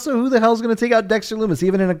 And also, who the hell's going to take out Dexter Lumis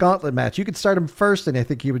even in a gauntlet match? You could start him first, and I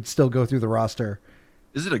think he would still go through the roster.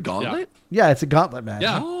 Is it a gauntlet? Yeah, it's a gauntlet match.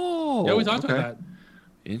 Yeah. Oh, yeah, we talked about that.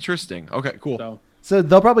 Interesting. Okay, cool. So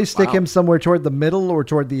they'll probably stick him somewhere toward the middle or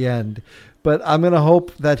toward the end. But I'm going to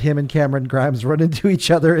hope that him and Cameron Grimes run into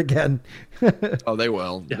each other again. Oh, they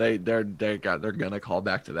will. Yeah. They're going to call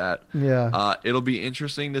back to that. Yeah. It'll be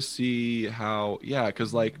interesting to see how,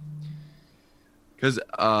 because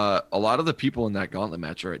a lot of the people in that gauntlet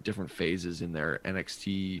match are at different phases in their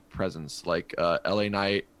NXT presence. Like LA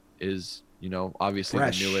Knight is, obviously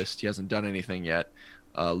fresh. The newest. He hasn't done anything yet.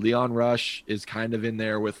 Leon Rush is kind of in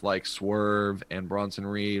there with like Swerve and Bronson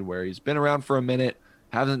Reed, where he's been around for a minute,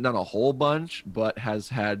 hasn't done a whole bunch, but has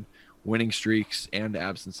had winning streaks and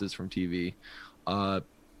absences from TV.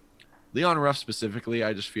 Leon Rush specifically,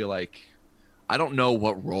 I just feel like I don't know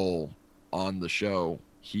what role on the show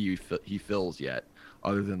he fills yet,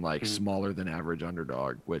 other than like smaller than average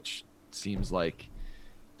underdog, which seems like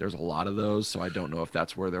there's a lot of those. So I don't know if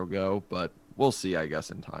that's where they'll go, but we'll see, I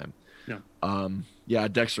guess, in time. Yeah.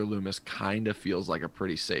 Dexter Lumis kind of feels like a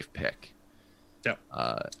pretty safe pick. Yeah.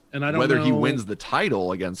 And I don't whether know he wins the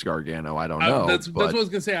title against Gargano, I don't know. That's what I was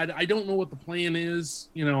gonna say. I don't know what the plan is.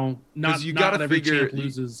 Not every champ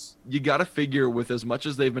loses. You got to figure, with as much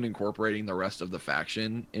as they've been incorporating the rest of the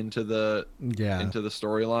faction into the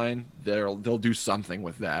storyline, they'll do something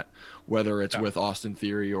with that. Whether it's with Austin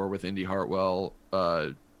Theory or with Indy Hartwell,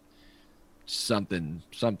 something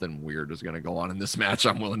weird is going to go on in this match.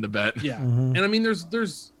 I'm willing to bet. Yeah, and I mean,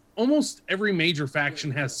 there's almost every major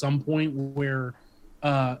faction has some point where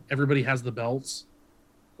everybody has the belts.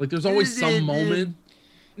 Like there's always some moment,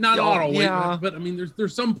 not always, but I mean,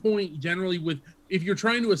 there's some point generally with, if you're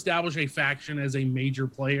trying to establish a faction as a major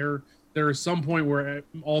player, there is some point where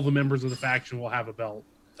all the members of the faction will have a belt.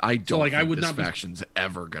 I don't think this faction's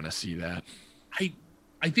ever going to see that.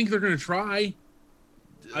 I think they're going to try.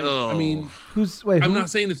 I mean, I'm not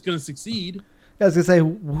saying it's going to succeed. I was going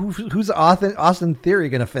to say, who's Austin Theory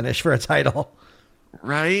going to finish for a title?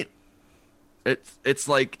 Right? It's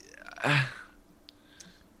like, I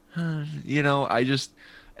just,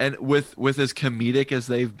 and with as comedic as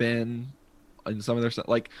they've been in some of their stuff,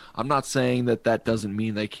 like, I'm not saying that doesn't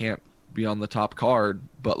mean they can't be on the top card,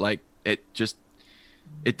 but like, it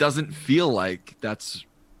doesn't feel like that's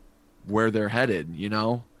where they're headed,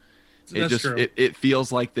 It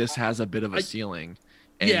feels like this has a bit of a ceiling.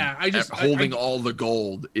 And holding all the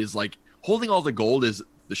gold is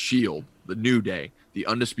the Shield, the New Day, the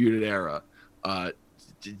Undisputed Era,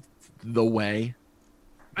 the way.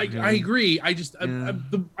 I agree. I guess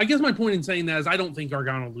my point in saying that is I don't think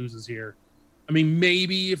Gargano loses here. I mean,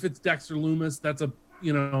 maybe if it's Dexter Lumis, that's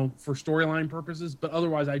for storyline purposes, but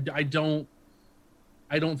otherwise, I don't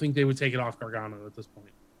think they would take it off Gargano at this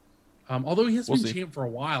point. Although he has been champ for a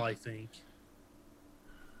while, I think.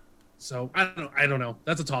 So I don't know.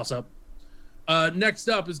 That's a toss-up. Next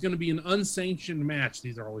up is going to be an unsanctioned match.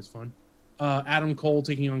 These are always fun. Adam Cole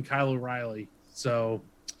taking on Kyle O'Reilly. So,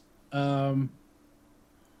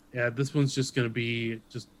 this one's just going to be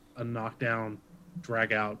just a knockdown,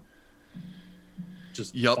 drag out,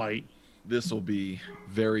 fight. This will be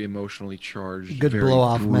very emotionally charged. Good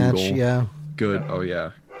blow-off match, yeah. Good. Oh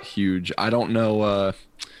yeah, huge. I don't know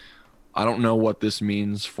what this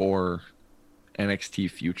means for NXT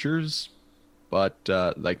futures, but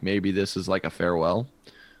maybe this is like a farewell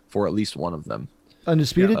for at least one of them.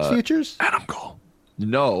 Undisputed futures? Adam Cole.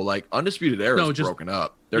 No, like Undisputed Era is broken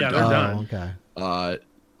up. They're done. Okay.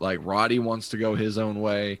 Like Roddy wants to go his own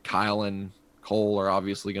way. Kyle and Cole are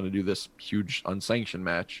obviously going to do this huge unsanctioned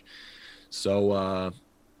match. So,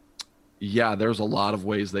 there's a lot of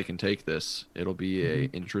ways they can take this. It'll be a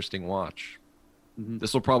interesting watch. Mm-hmm.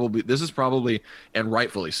 This is probably, and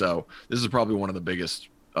rightfully so, this is probably one of the biggest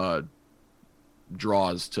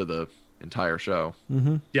draws to the entire show.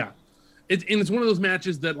 Mm-hmm. Yeah. It's one of those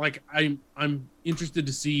matches that like I'm interested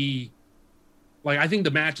to see. Like, I think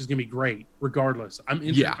the match is going to be great regardless.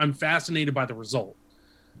 I'm fascinated by the result.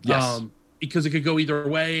 Yes. Because it could go either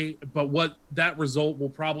way, but what that result will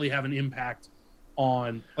probably have an impact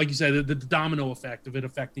on, like you said, the domino effect of it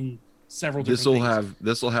affecting several different things.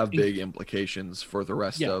 This will have big implications for the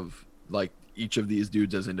rest of, like, each of these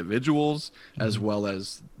dudes as individuals, as well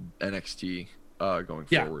as NXT going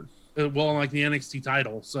forward. Well, like the NXT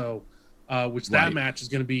title. So, which that match is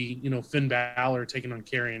going to be, Finn Balor taking on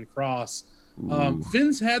Karrion Kross.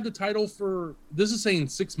 Finn's had the title for, this is saying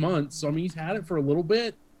 6 months. So, I mean, he's had it for a little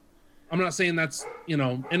bit. I'm not saying that's,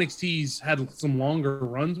 NXT's had some longer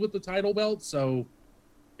runs with the title belt. So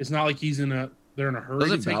it's not like they're in a hurry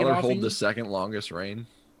to take Balor it off. Hold the second longest reign?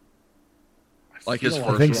 Like his first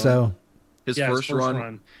I think so. His first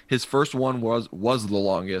run. His first one was the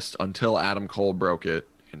longest until Adam Cole broke it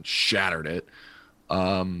and shattered it.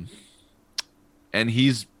 And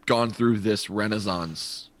he's gone through this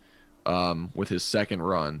renaissance with his second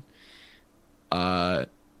run.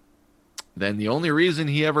 Then the only reason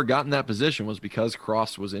he ever got in that position was because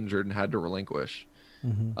Kross was injured and had to relinquish.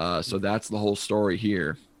 So that's the whole story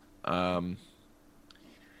here.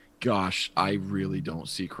 Gosh, I really don't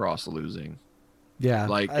see Kross losing. Yeah,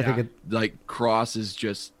 I think Kross is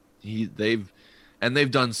just they've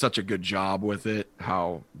done such a good job with it,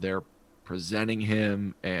 how they're presenting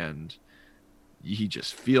him, and he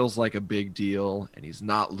just feels like a big deal, and he's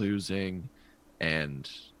not losing, and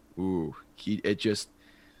that's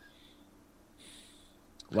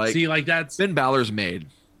Finn Balor's made.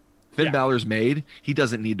 Balor's made. He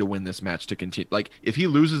doesn't need to win this match to continue. Like, if he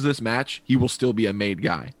loses this match, he will still be a made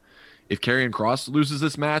guy. If Karrion Kross loses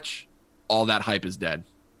this match, all that hype is dead.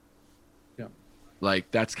 Yeah. Like,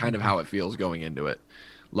 that's kind of how it feels going into it.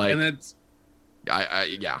 Like, and it's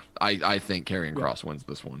I think Karrion Kross wins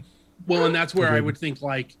this one. Well, and that's where I would think,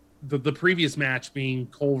 like, the previous match being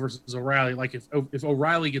Cole versus O'Reilly, like if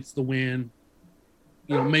O'Reilly gets the win,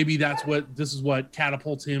 maybe this is what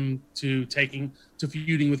catapults him to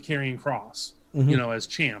feuding with Karrion Kross, as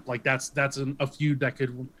champ. Like that's a feud that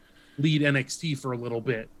could lead NXT for a little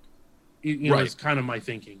bit. Is kind of my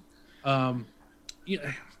thinking. But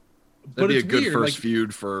that'd be a good first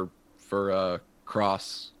feud for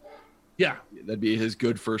Kross. Yeah, that'd be his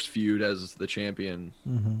good first feud as the champion.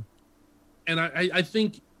 And I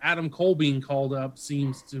think Adam Cole being called up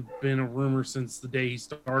seems to have been a rumor since the day he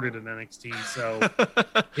started in NXT. So,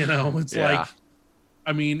 it's like,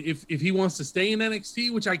 I mean, if he wants to stay in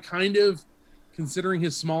NXT, which I kind of, considering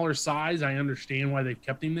his smaller size, I understand why they've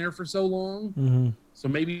kept him there for so long. So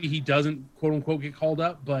maybe he doesn't, quote unquote, get called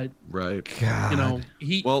up, but God. if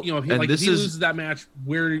he loses that match,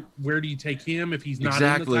 where do you take him if he's not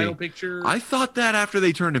in the title picture? I thought that after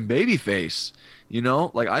they turned him babyface.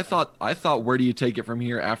 I thought where do you take it from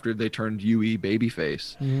here after they turned UE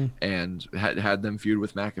babyface and had them feud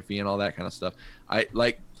with McAfee and all that kind of stuff.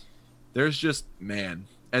 There's just, man,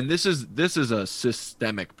 and this is a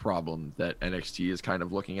systemic problem that NXT is kind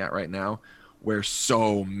of looking at right now, where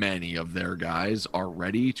so many of their guys are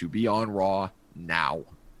ready to be on Raw now,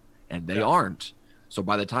 and they aren't. So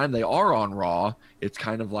by the time they are on Raw, it's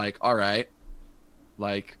kind of like, all right,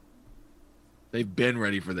 like, they've been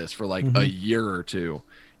ready for this for like a year or two.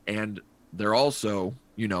 And they're also,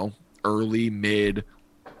 early, mid,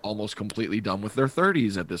 almost completely done with their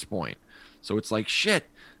 30s at this point. So it's like, shit,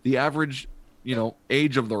 the average,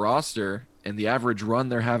 age of the roster and the average run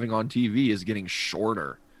they're having on TV is getting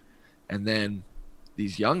shorter. And then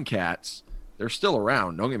these young cats, they're still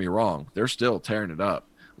around. Don't get me wrong. They're still tearing it up.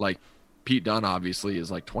 Like Pete Dunne obviously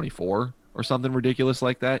is like 24 or something ridiculous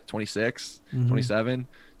like that. 26, 27,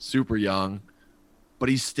 super young. But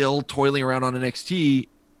he's still toiling around on NXT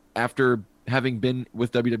after having been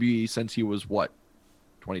with WWE since he was,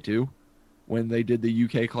 22? When they did the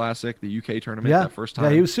UK Classic, the UK tournament that first time.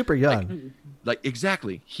 Yeah, he was super young. Like,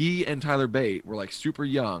 exactly. He and Tyler Bate were, like, super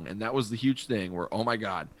young, and that was the huge thing where, oh, my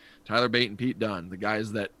God, Tyler Bate and Pete Dunne, the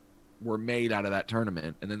guys that were made out of that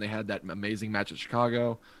tournament, and then they had that amazing match at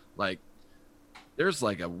Chicago. Like, there's,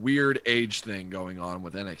 like, a weird age thing going on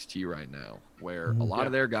with NXT right now where a lot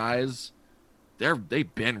of their guys –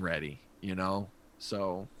 they've been ready,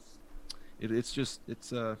 so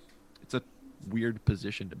it's a weird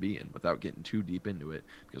position to be in without getting too deep into it,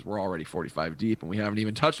 because we're already 45 deep and we haven't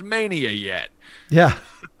even touched Mania yet. Yeah.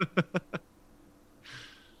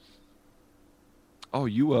 Oh,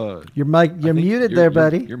 you're muted there,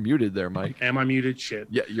 buddy. You're muted there, Mike. Am I muted? Shit.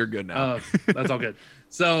 Yeah, you're good now. That's all good.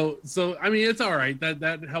 So I mean, it's all right.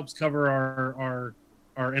 That helps cover our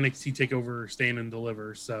NXT TakeOver Stand and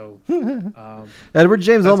Deliver. So Edward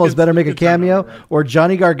James Olmos better make a cameo, or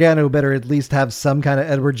Johnny Gargano better at least have some kind of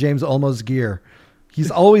Edward James Olmos gear.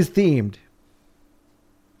 He's always themed.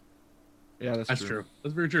 Yeah, that's true.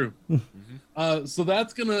 That's very true. So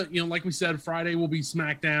that's gonna, like we said, Friday will be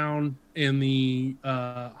SmackDown in the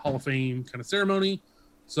Hall of Fame kind of ceremony.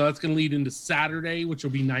 So that's gonna lead into Saturday, which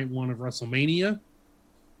will be night one of WrestleMania.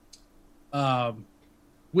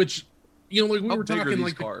 Which, you know, like we How were big talking are these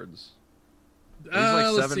like cards.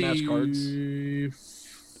 Are these like 7-match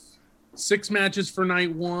cards? 6 matches for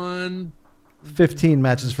night 1. 15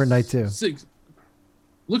 matches for night 2. 6.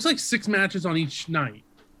 Looks like 6 matches on each night.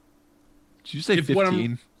 Did you say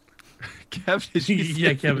 15? Kev, did you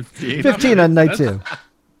say Kevin. 15 on night 2. That's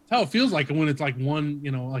how it feels like when it's like one,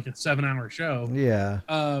 you know, like a 7-hour show. Yeah.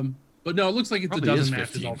 But no, it looks like it's Probably a dozen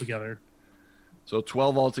matches 15 altogether. So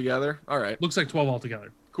 12 altogether? All right. Looks like 12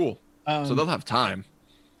 altogether. Cool. So they'll have time.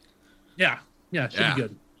 Yeah. Yeah, should be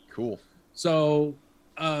good. Cool. So,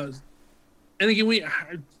 and again,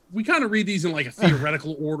 we kind of read these in like a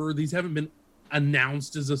theoretical order. These haven't been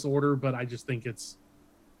announced as this order, but I just think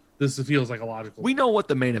this feels like a logical. We know what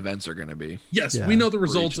the main events are going to be. Yes, we know the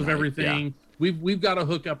results of night, everything. Yeah. We've got a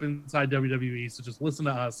hookup inside WWE, so just listen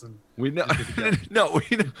to us and we know.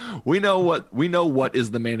 we know what is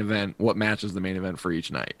the main event. What match is the main event for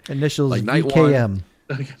each night? Initials like night VKM.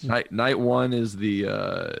 Night 1 is the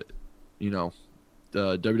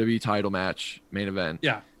the WWE title match main event.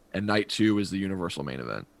 Yeah. And night 2 is the Universal main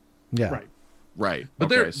event. Yeah. Right.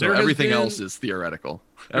 But okay. So everything else is theoretical.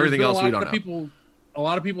 Everything else we don't know. A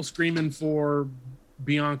lot of people screaming for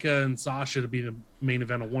Bianca and Sasha to be the main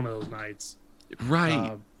event of one of those nights.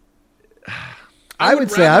 Right. I would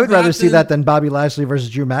rather see that than Bobby Lashley versus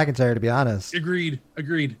Drew McIntyre, to be honest. Agreed.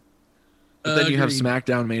 But then you have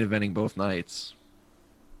SmackDown main eventing both nights.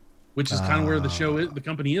 Which is kind of where the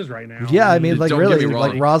company is right now. Yeah, I mean, like really,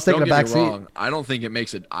 like Raw's taking a backseat. I don't think it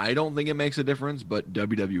makes a difference, but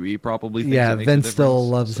WWE probably thinks yeah, it makes Vince a still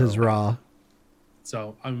loves his Raw.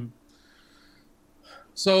 So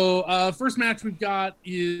first match we've got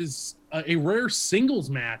is a rare singles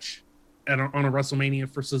match on a WrestleMania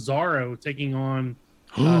for Cesaro taking on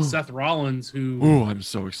Seth Rollins, who I'm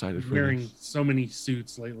so excited for wearing this. so many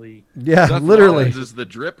suits lately. Yeah, Seth literally. Rollins is the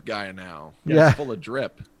drip guy now. Yeah, full of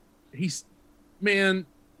drip. He's you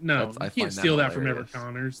can't steal that from Everett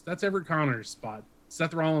Connors. That's Everett Connors' spot.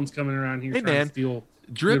 Seth Rollins coming around here trying to steal.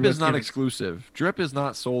 Drip is not exclusive. Drip is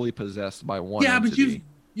not solely possessed by one entity. But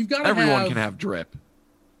you've got everyone can have drip.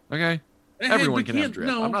 Okay, everyone can have drip.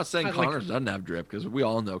 No, I'm not saying Connors doesn't have drip because we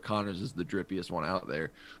all know Connors is the drippiest one out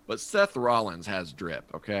there. But Seth Rollins has drip.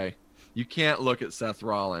 Okay, you can't look at Seth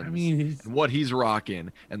Rollins and what he's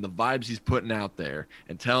rocking and the vibes he's putting out there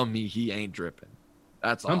and tell me he ain't dripping.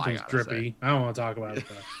 That's all something's drippy. Say. I don't want to talk about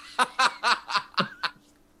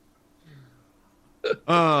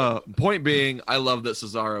it. Point being, I love that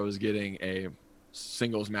Cesaro is getting a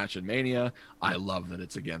singles match in Mania. I love that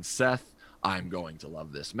it's against Seth. I'm going to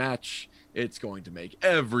love this match. It's going to make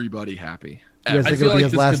everybody happy. You guys think it'll be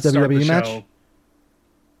his last WWE match?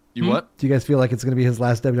 You what? Do you guys feel like it's going to be his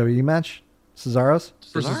last WWE match? Cesaro's?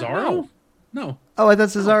 For Cesaro? No. Oh, I thought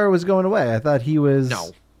Cesaro was going away. I thought he was. No.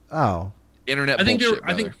 Oh. Internet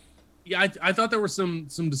bullshit. I thought there was some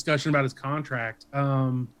discussion about his contract.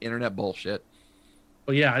 Internet bullshit.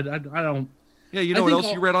 But yeah, I don't. Yeah, you know what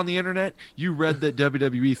else you read on the internet? You read that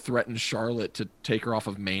WWE threatened Charlotte to take her off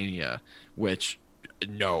of Mania, which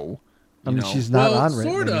no. I mean, she's not on right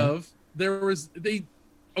sort now. of.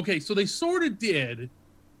 So they sort of did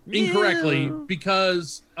incorrectly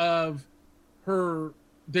because of her.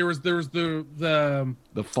 There was the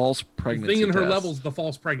false pregnancy thing in her test. levels, the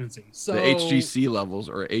false pregnancy. So the HGC levels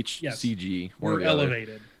or HCG were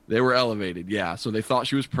elevated. They were elevated, yeah. So they thought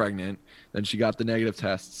she was pregnant. Then she got the negative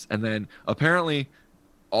tests, and then apparently,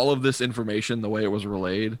 all of this information, the way it was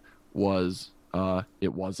relayed, was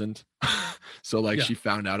it wasn't. So she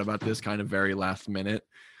found out about this kind of very last minute.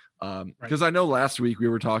 Because I know last week we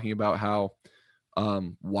were talking about how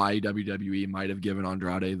why WWE might have given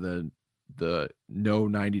Andrade the no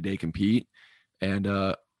 90-day compete, and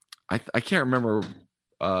I can't remember.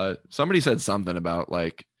 Somebody said something about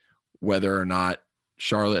whether or not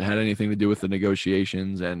Charlotte had anything to do with the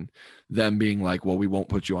negotiations and them being like, well, we won't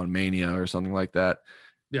put you on Mania or something like that.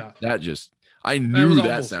 Yeah, I knew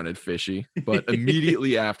that sounded fishy, but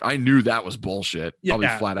immediately after, I knew that was bullshit. I'll be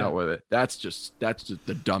flat out with it. That's just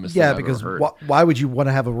the dumbest thing I've because ever heard. Why would you want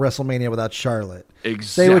to have a WrestleMania without Charlotte? Exactly.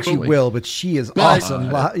 Say what you will, but she is awesome.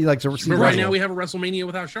 You like to see. But right now we have a WrestleMania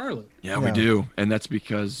without Charlotte. Yeah, we do, and that's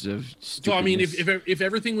because of stupidness. So I mean, if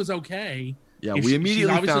everything was okay. Yeah, we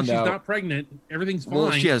immediately found out she's not pregnant. Everything's fine.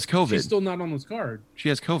 Well, she has COVID. She's still not on this card. She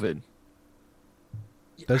has COVID.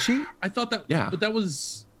 Does she? I thought that. Yeah, but that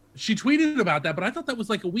was. She tweeted about that, but I thought that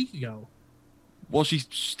was like a week ago. Well, she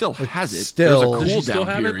still has it. Still, there's a cool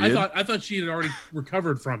down period. I thought she had already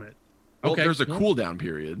recovered from it. Well, there's a cool down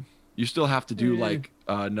period. You still have to do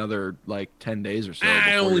another 10 days or so.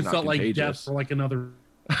 I only felt like death for another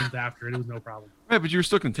month after it. It was no problem. Right, but you were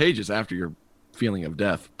still contagious after your feeling of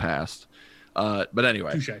death passed. But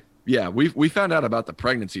anyway, touche. Yeah, we found out about the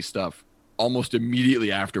pregnancy stuff almost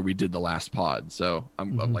immediately after we did the last pod. So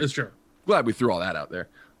I'm like, That's true. Glad we threw all that out there.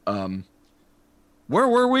 Where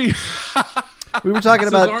were we? We were talking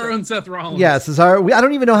about Cesaro and Seth Rollins. Yeah, Cesaro. I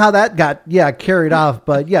don't even know how that got carried off,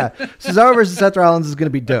 but yeah, Cesaro versus Seth Rollins is going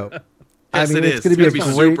to be dope. Yes, I mean, it's going to be a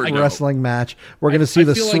great super wrestling match. We're going to see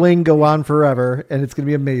the swing go on forever, and it's going to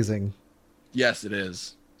be amazing. Yes, it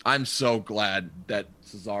is. I'm so glad that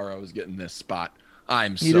Cesaro is getting this spot.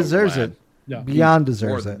 He deserves glad. it. Yeah. Beyond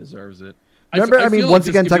deserves it. Deserves it. Remember, I mean, once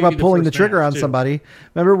again, talking about pulling the trigger on somebody.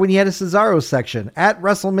 Remember when he had a Cesaro section at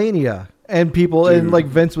WrestleMania, and people and like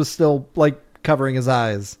Vince was still like covering his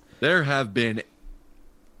eyes. There have been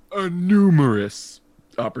numerous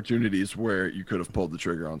opportunities where you could have pulled the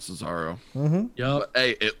trigger on Cesaro. Mm-hmm.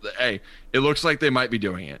 Hey, it looks like they might be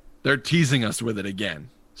doing it. They're teasing us with it again.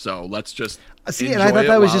 So let's just see. And I thought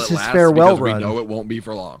that was just his farewell run. We know it won't be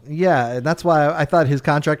for long. Yeah, and that's why I thought his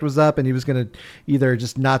contract was up, and he was going to either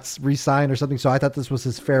just not re-sign or something. So I thought this was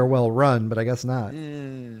his farewell run, but I guess not.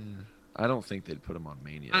 I don't think they'd put him on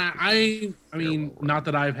Mania. I mean, not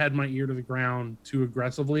that I've had my ear to the ground too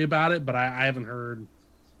aggressively about it, but I haven't heard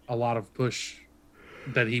a lot of push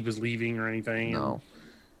that he was leaving or anything. No.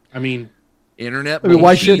 I mean, internet. I mean,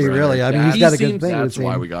 why should he really? I mean, he's got a good thing. That's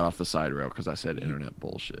why we got off the side rail, because I said internet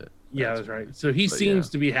bullshit. Yeah, that's right. So he seems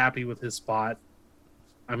to be happy with his spot.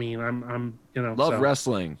 I mean, I'm love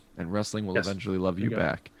wrestling, and wrestling will eventually love you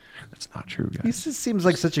back. That's not true, guys. He just seems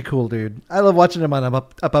like such a cool dude. I love watching him on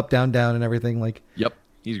up, down, down, and everything. Like, yep,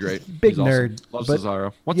 he's great. Big nerd. Awesome. Loves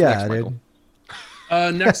Cesaro. What's next, Michael?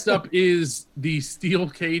 Next up is the steel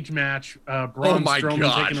cage match. Braun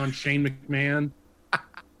Strowman taking on Shane McMahon.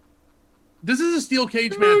 This is a steel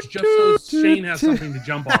cage match just so Shane has something to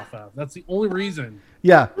jump off of. That's the only reason.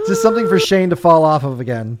 Yeah, just something for Shane to fall off of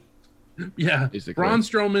again. Yeah, basically. Braun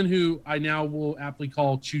Strowman, who I now will aptly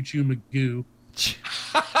call Choo Choo Magoo. Choo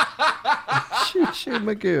Choo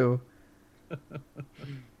Magoo.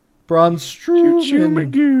 Braun Strowman. Choo Choo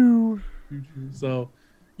Magoo. So,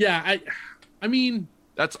 yeah, I mean,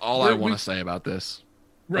 that's all I want to say about this.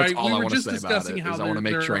 Right, that's all we I were want just to say discussing about it, how I want to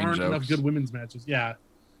make train aren't jokes. Enough good women's matches. Yeah.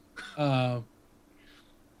 I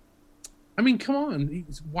mean, come on.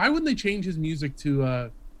 Why wouldn't they change his music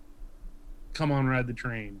to "Come On Ride the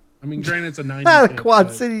Train"? I mean, granted, it's a 90s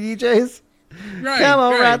Quad City DJs. Right. Come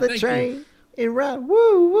on, ride the train. And ride,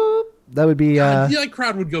 woo, woo. That would be. God, the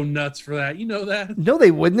crowd would go nuts for that. You know that? No,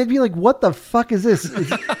 they wouldn't. They'd be like, "What the fuck is this?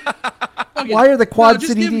 Why are the Quad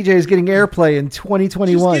City DJs getting airplay in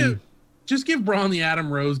 2021?" Just give Braun the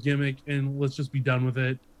Adam Rose gimmick, and let's just be done with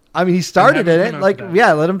it. I mean, he started in it. Like,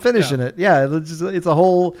 yeah, let him finish in it. Yeah, it's a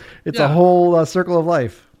whole circle of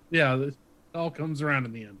life. Yeah, it all comes around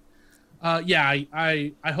in the end.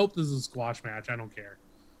 I hope this is a squash match. I don't care.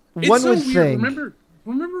 One would think.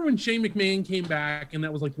 Remember when Shane McMahon came back, and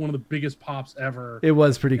that was like one of the biggest pops ever. It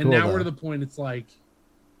was pretty cool. And now we're to the point. It's like,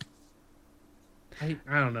 I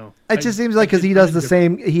don't know. It just seems like because he does the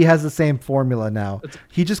same. He has the same formula now.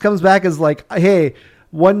 He just comes back as like, hey.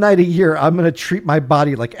 One night a year, I'm going to treat my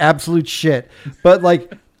body like absolute shit. But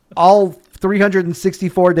like all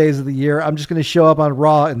 364 days of the year, I'm just going to show up on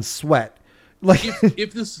Raw and sweat. Like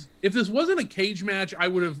if this wasn't a cage match, I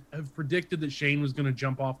would have predicted that Shane was going to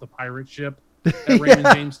jump off the pirate ship at Raymond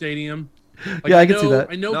James Stadium. Like, yeah, I can see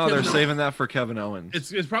that. I know. No, they're saving that for Kevin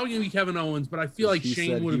Owens. It's probably going to be Kevin Owens, but I feel like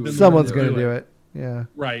Shane would have been. Someone's going to do it. Yeah.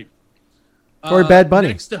 Right. Or Bad Bunny.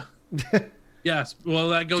 Next yes, well,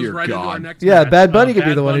 that goes into our next. Yeah, match. Bad Bunny could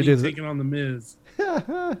be the one who does it. Taking on the Miz.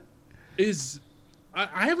 I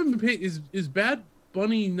haven't been paid. Is Bad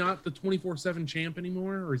Bunny not the 24/7 champ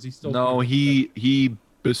anymore, or is he still? No, he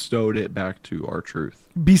bestowed it back to R-Truth.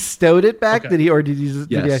 Bestowed it back? Okay. Did he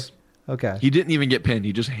just? Yes. Okay. He didn't even get pinned.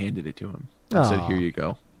 He just handed it to him and said, "Here you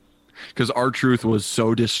go." Because R-Truth was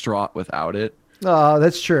so distraught without it. Oh,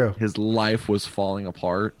 that's true. His life was falling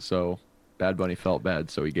apart, so Bad Bunny felt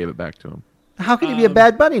bad, so he gave it back to him. How can he be a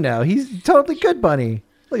Bad Bunny now? He's totally good Bunny.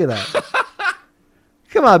 Look at that.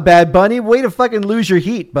 Come on, Bad Bunny. Way to fucking lose your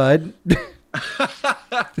heat, bud.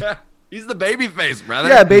 He's the babyface, brother.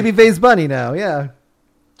 Yeah, babyface Bunny now. Yeah.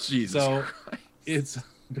 Jesus Christ. It's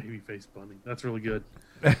babyface Bunny. That's really good.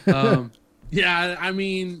 Yeah, I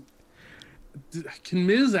mean, can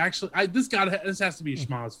Miz actually? This has to be a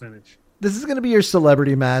schmoz finish. This is going to be your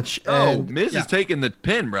celebrity match. Oh, Miz is taking the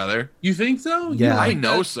pin, brother. You think so? Yeah, I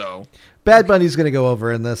know so. Bad Bunny's going to go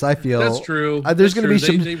over in this. I feel that's true. There's going to be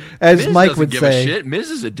some, as Miz Mike would say. A shit.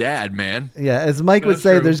 Miz is a dad, man. Yeah, as Mike would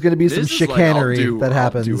say, there's going to be some chicanery that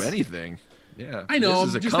happens. I'll do anything. Yeah, I know.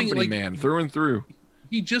 Miz is a company man through and through.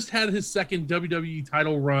 He just had his second WWE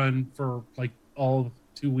title run for like all of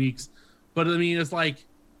 2 weeks, but I mean, it's like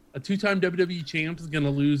a two-time WWE champ is going to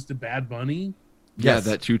lose to Bad Bunny. Yeah, Yes.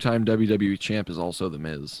 that two-time WWE champ is also The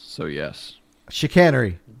Miz. So yes.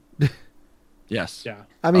 Chicanery. Yes. Yeah.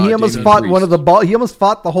 I mean, he almost Damian fought Priest. one of the Ball. He almost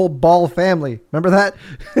fought the whole Ball family. Remember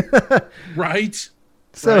that? Right.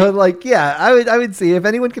 So, yeah, I would see if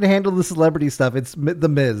anyone can handle the celebrity stuff, it's the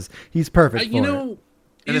Miz. He's perfect for You it. know,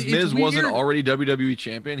 And if Miz wasn't weird. already WWE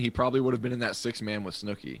champion, he probably would have been in that 6-man with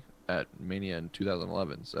Snooki at Mania in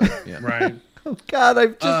 2011. So yeah. Right. Oh God,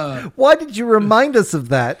 I've just. Why did you remind us of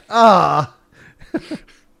that?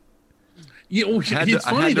 It's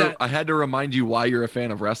funny that I had to remind you why you're a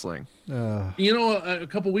fan of wrestling. a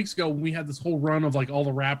couple weeks ago we had this whole run of like all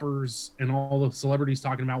the rappers and all the celebrities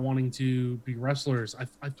talking about wanting to be wrestlers.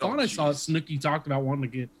 I thought I saw Snooki talked about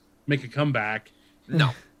wanting to make a comeback.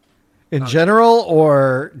 No. In general,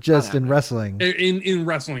 or just in wrestling? In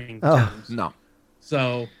wrestling terms. No.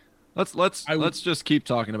 So let's just keep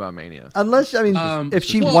talking about Mania. Unless if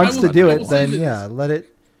she well, wants to do I it, will say then this. yeah, let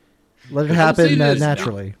it happen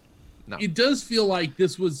naturally. No. It does feel like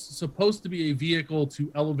this was supposed to be a vehicle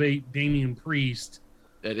to elevate Damian Priest.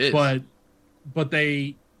 It is. But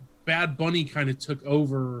Bad Bunny kind of took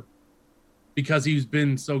over because he's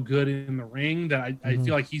been so good in the ring that I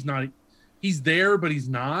feel like he's there, but he's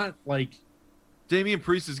not. Like Damian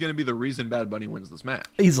Priest is going to be the reason Bad Bunny wins this match.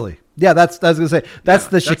 Easily. Yeah, I was going to say. That's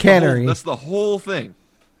the chicanery. That's the whole thing.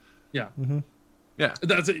 Yeah. Mm-hmm. Yeah.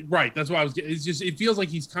 That's it. Right. That's why I was getting. It's just, it feels like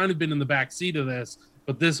he's kind of been in the back seat of this,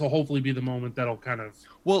 but this will hopefully be the moment that'll kind of.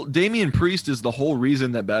 Well, Damian Priest is the whole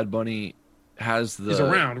reason that Bad Bunny has the is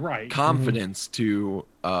around, right? confidence to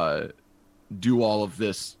do all of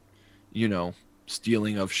this,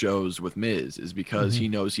 stealing of shows with Miz, is because he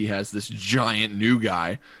knows he has this giant new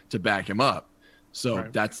guy to back him up. So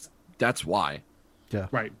that's why. Yeah.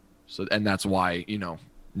 Right. So, and that's why,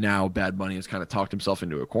 now Bad Bunny has kind of talked himself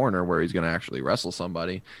into a corner where he's going to actually wrestle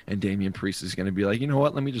somebody, and Damian Priest is going to be like, you know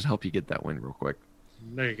what? Let me just help you get that win real quick.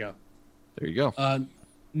 There you go. There you go.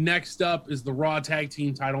 Next up is the Raw Tag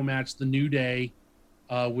Team title match, The New Day,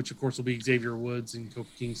 which of course will be Xavier Woods and Kofi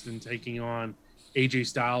Kingston taking on AJ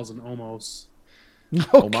Styles and Omos.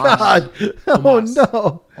 Oh God! Oh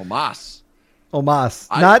no! Omos.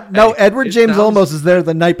 Edward James Olmos is there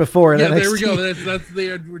the night before. Yeah, NXT. there we go. That's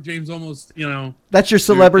the Edward James Olmos. That's your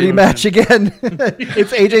celebrity match again.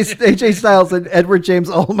 It's AJ Styles and Edward James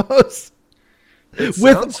Olmos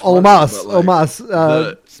with Omos.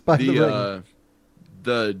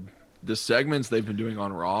 The segments they've been doing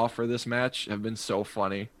on Raw for this match have been so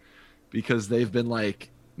funny because they've been like,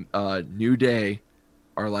 New Day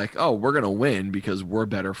are like, oh, we're gonna win because we're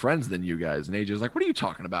better friends than you guys, and AJ's like, what are you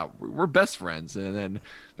talking about? We're best friends. And then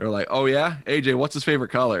they're like, oh yeah, AJ, what's his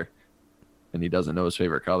favorite color? And he doesn't know his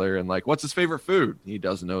favorite color. And like, what's his favorite food? He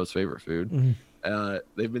doesn't know his favorite food. Mm-hmm.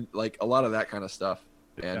 They've been like a lot of that kind of stuff,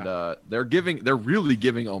 and they're really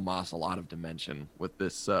giving Omos a lot of dimension with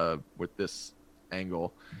this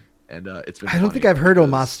angle. And it's been. I don't think I've heard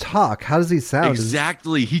Omos talk. How does he sound?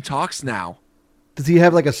 Exactly, he talks now. Does he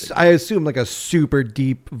have I assume like a super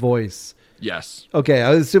deep voice? Yes. Okay,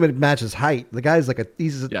 I assume it matches height. The guy's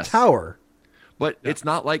he's a tower. But it's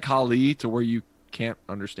not like Khali to where you can't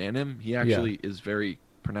understand him. He actually is very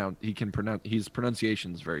his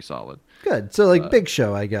pronunciation is very solid. Good. So Big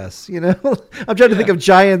Show, I guess. I'm trying to think of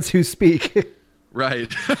giants who speak.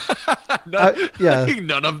 Right. I think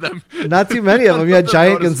none of them. Not too many of them. You had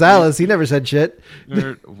Giant Gonzalez. He never said shit.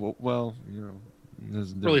 Well,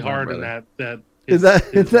 it's really hard in that is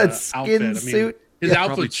that skin outfit. suit. His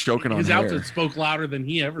outfit choking on his hair. outfit spoke louder than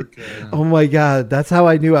he ever could. Oh my God, that's how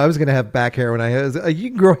I knew I was gonna have back hair when I was. You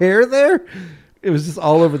can grow hair there. It was just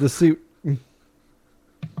all over the suit. You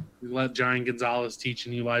let Giant Gonzalez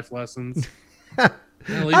teaching you life lessons.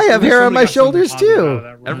 I have hair on my shoulders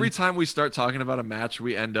too. Every time we start talking about a match,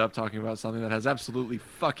 we end up talking about something that has absolutely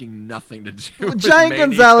fucking nothing to do with Giant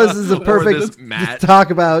Gonzalez is a perfect to talk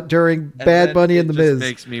about during Bad Bunny and The Miz. It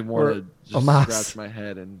makes me want to just scratch my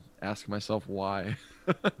head and ask myself why.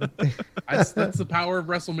 That's the power of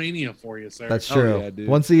WrestleMania for you, sir. That's true.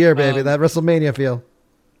 Once a year, baby. That WrestleMania feel.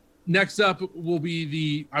 Next up will be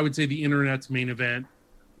the internet's main event.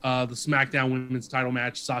 The SmackDown Women's Title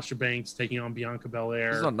match, Sasha Banks taking on Bianca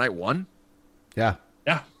Belair. This is on night 1? Yeah.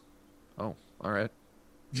 Oh, all right.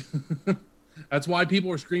 That's why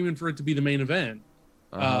people are screaming for it to be the main event.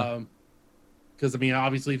 Because,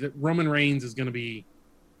 obviously, Roman Reigns is going to be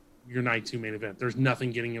your night 2 main event. There's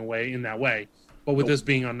nothing getting away in that way. But with this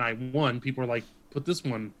being on night 1, people are like, put this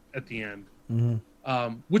one at the end.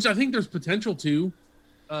 Mm-hmm. Which I think there's potential to.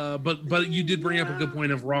 But you did bring up a good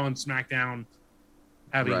point of Raw and SmackDown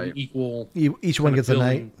having equal. Each one gets a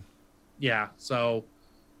night. Yeah, so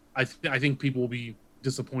I think people will be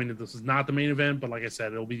disappointed this is not the main event, but like I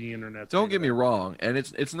said, it'll be the internet. Don't get me wrong, and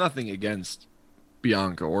it's nothing against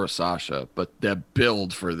Bianca or Sasha, but the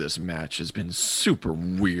build for this match has been super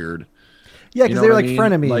weird. Yeah, because they're like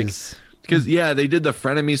frenemies. Because they did the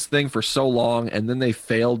frenemies thing for so long, and then they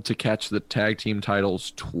failed to catch the tag team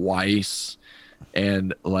titles twice,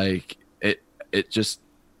 and like it just,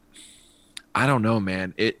 I don't know,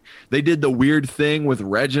 man. They did the weird thing with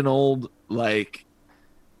Reginald, like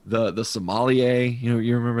the sommelier.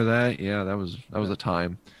 You remember that? Yeah, that was a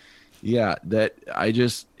time. Yeah, that I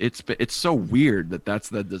just it's so weird that's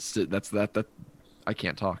that I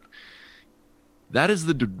can't talk. That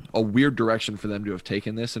is a weird direction for them to have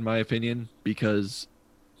taken this, in my opinion, because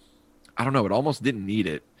I don't know, it almost didn't need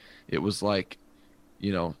it. It was like,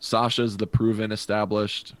 Sasha's the proven,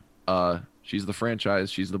 established, she's the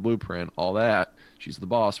franchise, she's the blueprint, all that. She's the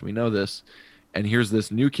boss. We know this. And here's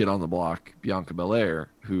this new kid on the block, Bianca Belair,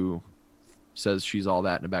 who says she's all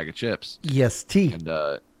that in a bag of chips. EST.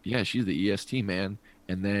 And she's the EST, man.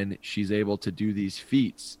 And then she's able to do these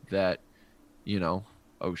feats that,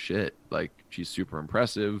 oh shit, like she's super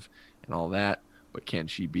impressive and all that, but can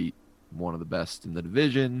she beat one of the best in the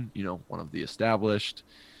division, one of the established?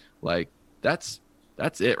 Like that's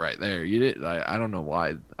it right there. I don't know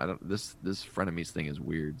why. This frenemies thing is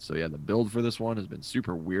weird. So yeah, the build for this one has been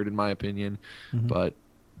super weird in my opinion, but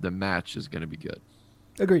the match is going to be good.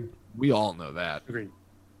 Agreed. We all know that. Agreed.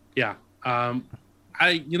 Yeah.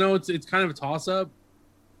 It's kind of a toss up.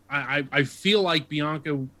 I feel like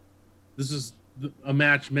Bianca, this is a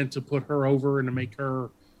match meant to put her over and to make her,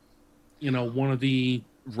 one of the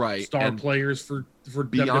star players for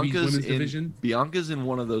WWE's women's division. Bianca's in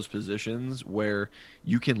one of those positions where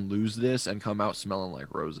you can lose this and come out smelling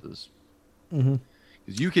like roses. Because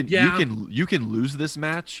you can lose this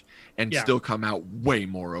match and still come out way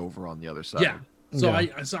more over on the other side. Yeah. So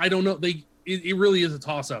I don't know. It really is a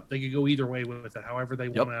toss up. They could go either way with it, however they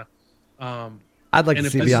want to. I'd like to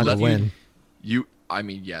see Bianca win.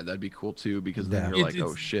 That'd be cool too, because then you're like,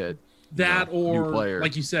 oh shit. That or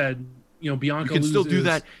like you said, Bianca. You can still do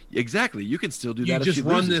that. Exactly. You can still do that. Just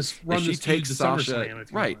run this. If she takes Sasha,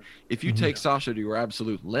 right? If you take Mm-hmm. Sasha to your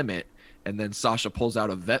absolute limit, and then Sasha pulls out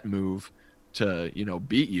a vet move to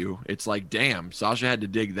beat you, it's like, damn, Sasha had to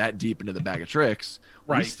dig that deep into the bag of tricks.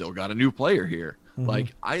 Right. We still got a new player here.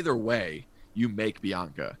 Like either way, you make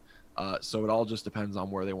Bianca. So it all just depends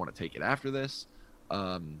on where they want to take it after this.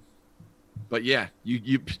 But yeah,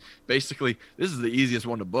 you basically, this is the easiest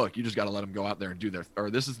one to book. You just got to let them go out there and do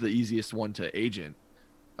this is the easiest one to agent.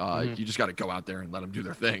 You just got to go out there and let them do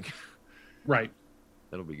their thing. Right.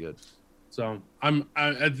 That'll be good. So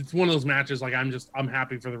it's one of those matches. Like I'm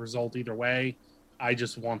happy for the result either way. I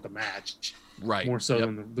just want the match, right? More so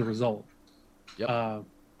than the result. Yep.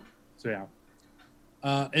 So yeah.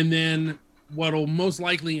 And then what'll most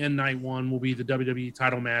likely end night one will be the WWE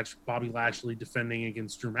title match, Bobby Lashley defending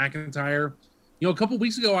against Drew McIntyre. A couple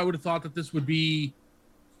weeks ago, I would have thought that this would be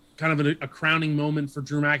kind of a crowning moment for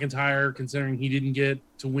Drew McIntyre, considering he didn't get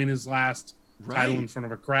to win his last title in front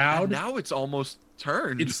of a crowd. And now it's almost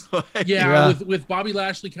turned. It's with Bobby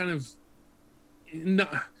Lashley kind of,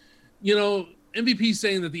 MVP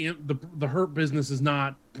saying that the Hurt business is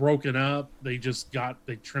not broken up. They just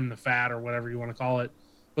they trimmed the fat or whatever you want to call it.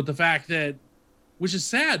 But the fact that, which is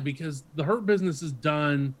sad because the Hurt business has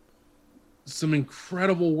done some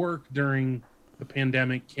incredible work during the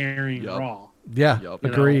pandemic carrying Raw. Yeah,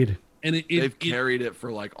 agreed. And they've carried it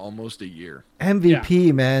for like almost a year.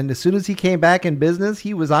 MVP, man. As soon as he came back in business,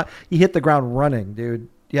 he hit the ground running, dude.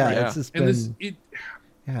 Yeah. It's just been...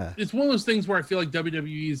 It's one of those things where I feel like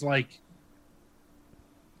WWE is like,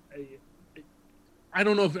 I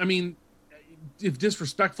don't know if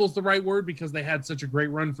disrespectful is the right word, because they had such a great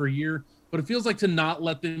run for a year, but it feels like to not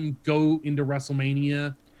let them go into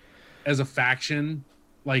WrestleMania as a faction,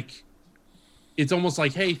 like it's almost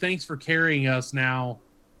like, hey, thanks for carrying us now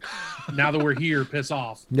that we're here, piss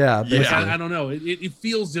off. Yeah. I don't know. It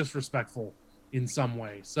feels disrespectful in some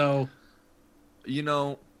way. So,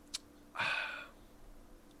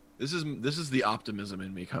 this is the optimism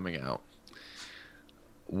in me coming out.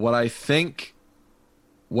 What I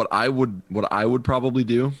would probably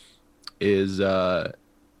do is I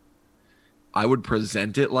would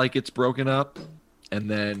present it like it's broken up and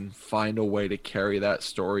then find a way to carry that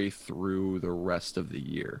story through the rest of the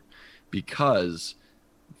year, because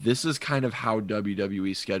this is kind of how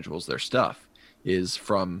WWE schedules their stuff, is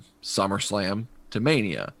from SummerSlam to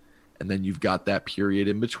Mania, and then you've got that period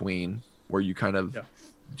in between where you kind of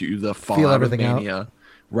do the fallout of Mania out.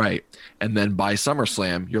 Right. And then by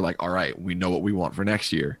SummerSlam, you're like, all right, we know what we want for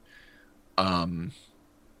next year.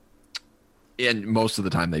 And most of the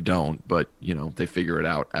time they don't, but they figure it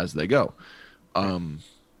out as they go.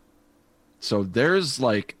 So there's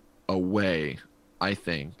like a way, I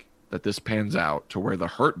think, that this pans out to where the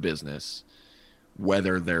Hurt Business,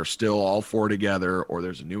 whether they're still all four together or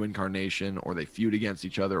there's a new incarnation or they feud against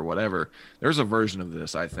each other or whatever, there's a version of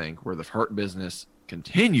this, I think, where the Hurt Business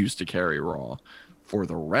continues to carry Raw for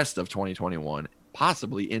the rest of 2021,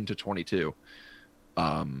 possibly into 22.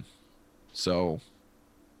 So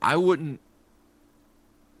I'm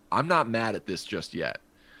not mad at this just yet.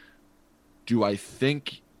 Do I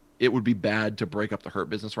think it would be bad to break up the Hurt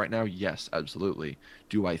Business right now? Yes, absolutely.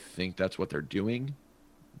 Do I think that's what they're doing?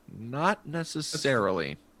 Not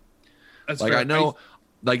necessarily. That's like fair. I know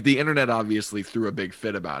like the internet obviously threw a big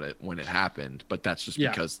fit about it when it happened, but that's just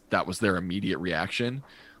because that was their immediate reaction.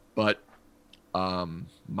 But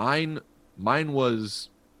mine was,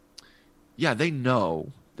 they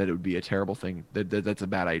know that it would be a terrible thing. That's a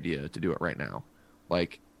bad idea to do it right now.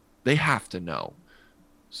 Like, they have to know.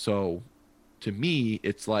 So to me,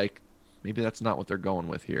 it's like, maybe that's not what they're going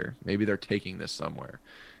with here. Maybe they're taking this somewhere.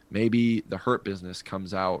 Maybe the Hurt Business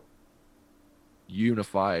comes out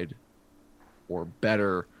unified or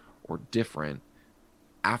better or different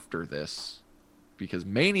after this, because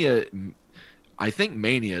I think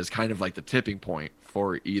Mania is kind of like the tipping point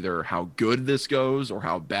for either how good this goes or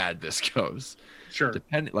how bad this goes. Sure.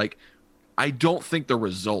 I don't think the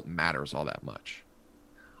result matters all that much.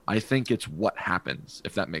 I think it's what happens,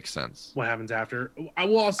 if that makes sense. What happens after?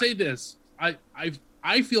 I'll say this. I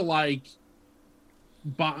feel like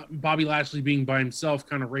Bobby Lashley being by himself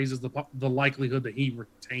kind of raises the likelihood that he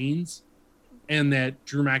retains, and that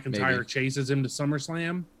Drew McIntyre chases him to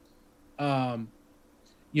SummerSlam. I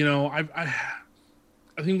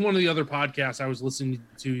think one of the other podcasts I was listening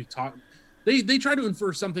to talk, they try to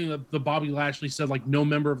infer something that the Bobby Lashley said, like no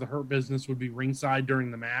member of the Hurt Business would be ringside during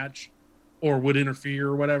the match or would interfere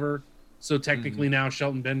or whatever. So technically now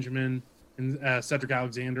Shelton Benjamin and Cedric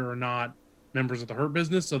Alexander are not members of the Hurt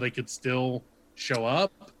Business, so they could still show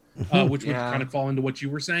up, which would kind of fall into what you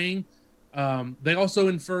were saying. They also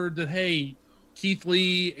inferred that, hey, Keith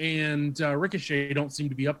Lee and Ricochet don't seem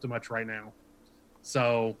to be up to much right now.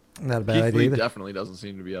 So not a bad Keith idea. Lee definitely doesn't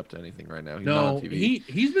seem to be up to anything right now. He's not on TV.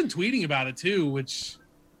 He's been tweeting about it too, which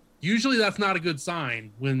usually that's not a good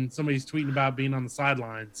sign when somebody's tweeting about being on the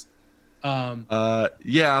sidelines. So I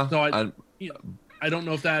don't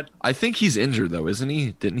know if that. I think he's injured though, isn't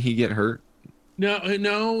he? Didn't he get hurt?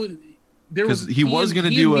 No. Because he was going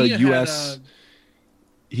to do a U.S.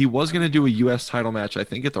 He was going to do a U.S. title match, I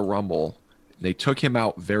think, at the Rumble. They took him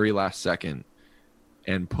out very last second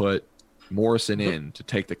and put Morrison in to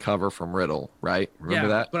take the cover from Riddle, right? Remember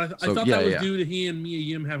that? But I thought that was due to he and Mia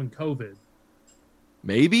Yim having COVID.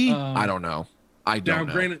 Maybe? I don't know. I don't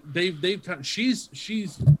know. Granted, she's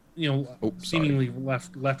seemingly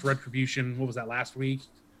left Retribution. What was that, last week?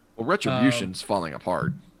 Well, Retribution's falling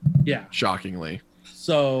apart. Yeah. Shockingly.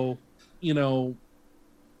 So,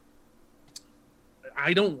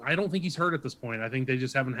 I don't think he's hurt at this point. I think they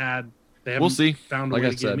just haven't found a way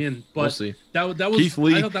to get him in. But we'll see. That was Keith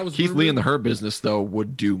Lee. I thought that was Keith Lee in the Hurt Business though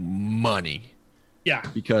would do money. Yeah.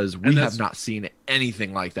 Because we have not seen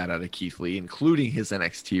anything like that out of Keith Lee, including his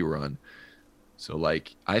NXT run. So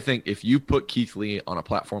I think if you put Keith Lee on a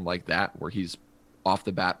platform like that where he's off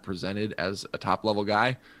the bat presented as a top level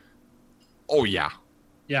guy, oh yeah.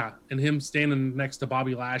 Yeah, and him standing next to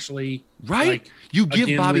Bobby Lashley. Right. You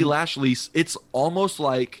give Bobby Lashley, it's almost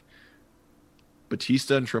like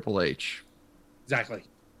Batista and Triple H. Exactly.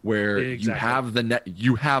 Where you have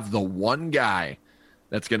the one guy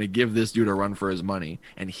that's going to give this dude a run for his money,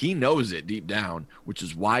 and he knows it deep down, which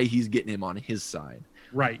is why he's getting him on his side.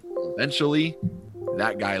 Right. Eventually,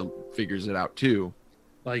 that guy figures it out too.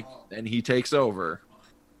 Then he takes over.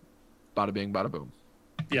 Bada bing, bada boom.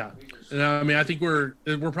 Yeah, I think we're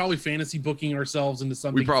probably fantasy booking ourselves into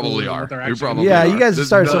something. We probably are. You guys have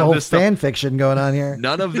started some whole fan fiction going on here.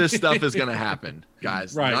 None of this stuff is going to happen,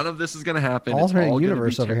 guys. Right. None of this is going to happen. Alternate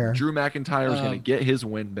universe over here. Drew McIntyre is going to get his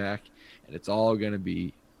win back, and it's all going to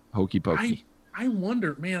be hokey pokey. I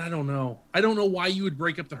wonder, man. I don't know. I don't know why you would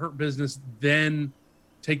break up the Hurt Business, then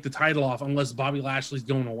take the title off, unless Bobby Lashley's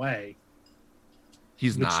going away.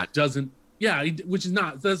 He's not. Which is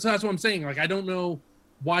not. That's what I'm saying. I don't know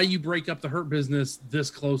why you break up the Hurt Business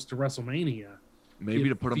this close to WrestleMania. Maybe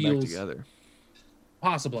to put them back together.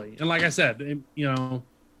 Possibly. And like I said,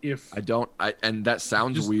 if and that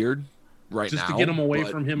sounds weird right just now. Just to get them away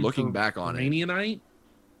from him looking back on Mania night.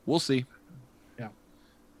 We'll see. Yeah.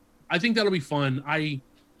 I think that'll be fun. I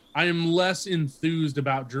am less enthused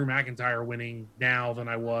about Drew McIntyre winning now than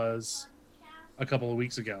I was a couple of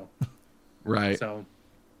weeks ago. Right. So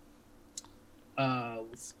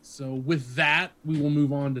So with that, we will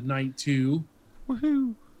move on to night 2.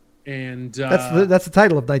 Woohoo! And that's the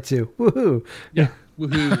title of night 2. Woohoo! Yeah,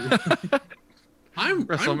 woohoo! I'm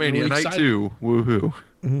WrestleMania really night excited. 2. Woohoo!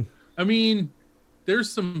 Mm-hmm. I mean,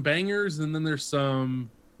 there's some bangers and then there's some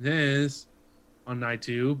this on night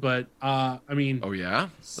 2, but I mean, oh yeah,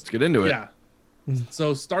 let's get into it. Yeah.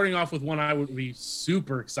 So starting off with one I would be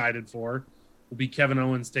super excited for will be Kevin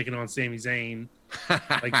Owens taking on Sami Zayn.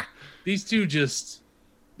 Like these two just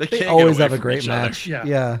they always have a great match.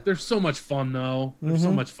 Yeah. They're so much fun though. They're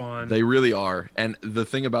so much fun. They really are. And the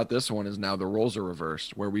thing about this one is now the roles are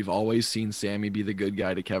reversed, where we've always seen Sammy be the good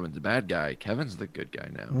guy to Kevin's the bad guy. Kevin's the good guy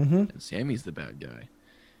now, and Sammy's the bad guy.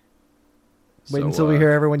 Wait until we hear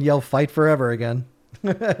everyone yell "Fight forever" again.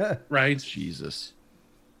 Right? Jesus.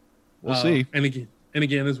 We'll see. And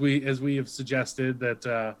again, as we have suggested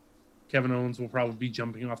that Kevin Owens will probably be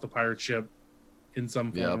jumping off the pirate ship in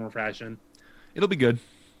some form or fashion. It'll be good.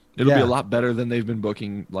 It'll be a lot better than they've been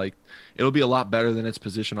booking. Like, it'll be a lot better than its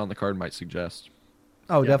position on the card might suggest.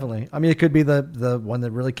 Oh, definitely. I mean, it could be the one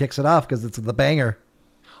that really kicks it off because it's the banger.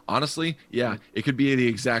 Honestly, yeah, it could be the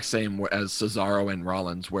exact same as Cesaro and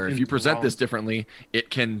Rollins, where if you present this differently, it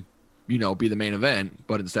can, be the main event,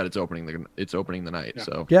 but instead it's opening the night. Yeah.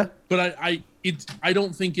 So yeah, but I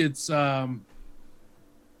don't think it's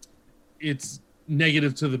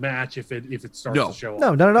negative to the match if it starts to show up.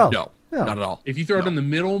 No, not at all. No, not at all. If you throw it in the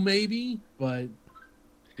middle, maybe, but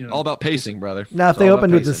all about pacing, brother. Now, if they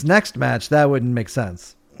opened with this next match, that wouldn't make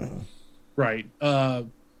sense. Right.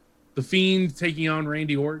 The Fiend taking on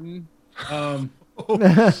Randy Orton. I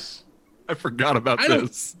forgot about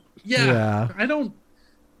this. Yeah. I don't.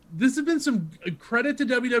 This has been some credit to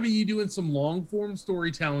WWE doing some long form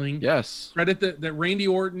storytelling. Yes. Credit that Randy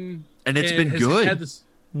Orton and it's been good. Had this,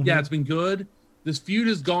 Yeah, it's been good. This feud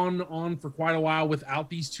has gone on for quite a while without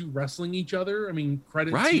these two wrestling each other. I mean,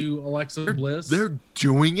 credit to Alexa Bliss. They're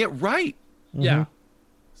doing it right. Yeah.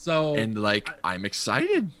 So and I'm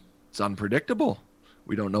excited. It's unpredictable.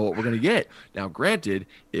 We don't know what we're gonna get. Now, granted,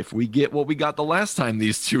 if we get what we got the last time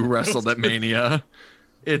these two wrestled at Mania,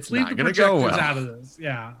 it's not gonna go well. Out of this.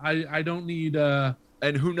 Yeah, I don't need.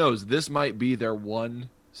 And who knows? This might be their one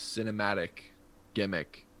cinematic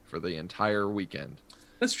gimmick for the entire weekend.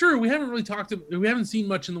 That's true. We haven't seen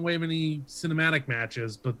much in the way of any cinematic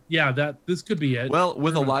matches, but yeah, this could be it. Well,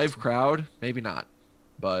 with a live crowd, maybe not,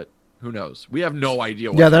 but who knows? We have no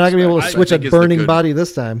idea. They're not gonna be able to switch a burning body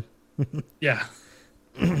this time. Yeah.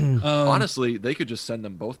 Honestly, they could just send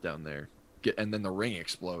them both down there, and then the ring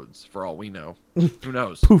explodes. For all we know, who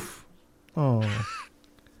knows? Poof! Oh,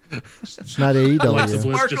 it's not AEW. Alexa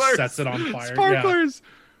Bliss just sets it on fire. Sparklers.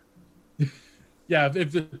 Yeah.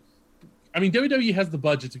 WWE has the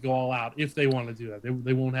budget to go all out if they want to do that.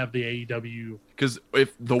 They won't have the AEW. Because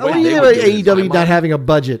if the way AEW not having a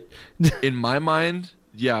budget, in my mind,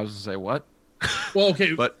 I was gonna say what? Well,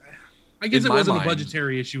 okay, but I guess it wasn't a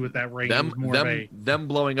budgetary issue with that ring. Them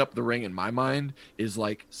blowing up the ring in my mind is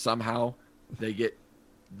like somehow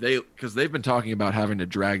because they've been talking about having to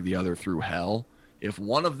drag the other through hell. If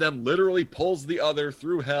one of them literally pulls the other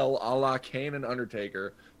through hell, a la Kane and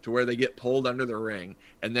Undertaker, to where they get pulled under the ring,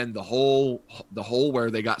 and then the hole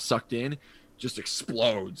where they got sucked in just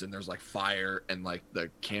explodes, and there's like fire, and like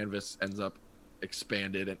the canvas ends up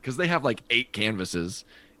expanded, and because they have like 8 canvases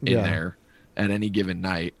in there at any given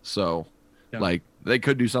night, so like they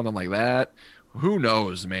could do something like that. Who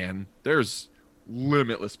knows, man? There's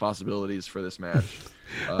limitless possibilities for this match.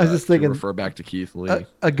 I was just thinking, refer back to Keith Lee.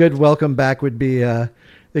 A good welcome back would be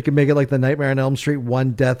they could make it like the Nightmare on Elm Street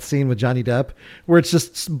 1 death scene with Johnny Depp, where it's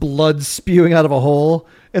just blood spewing out of a hole,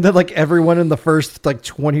 and then like everyone in the first like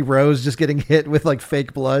 20 rows just getting hit with like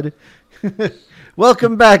fake blood.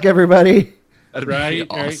 Welcome back, everybody. That'd be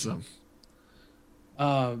awesome.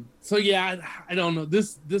 So yeah, I don't know.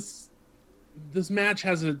 This match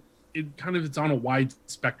has it's on a wide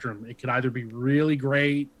spectrum. It could either be really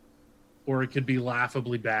great or it could be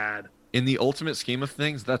laughably bad. In the ultimate scheme of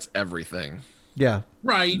things, that's everything. Yeah.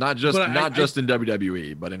 Right. Not just in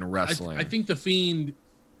WWE, but in wrestling. I think the Fiend,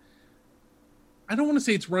 I don't want to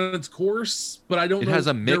say it's run its course, but I don't know. It has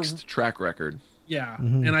a mixed track record. Yeah.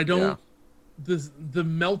 Mm-hmm. And I don't the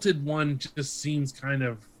melted one just seems kind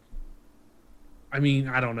of, I mean,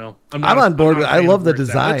 I don't know. I'm on board with it. I love the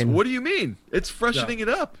design. What do you mean? It's freshening it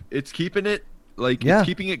up. It's keeping it it's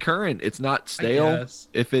keeping it current. It's not stale.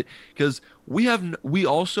 Because we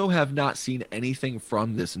also have not seen anything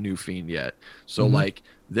from this new Fiend yet. So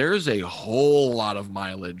there's a whole lot of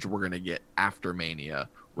mileage we're gonna get after Mania,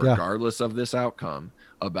 regardless of this outcome,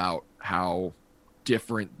 about how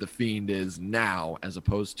different the Fiend is now as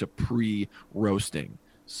opposed to pre-roasting.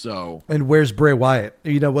 So. And where's Bray Wyatt?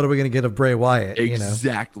 What are we going to get of Bray Wyatt?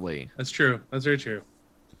 Exactly. That's true. That's very true.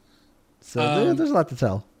 So there's a lot to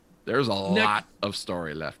tell. There's a lot of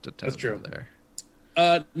story left to tell. That's true.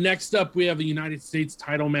 There. Next up, we have a United States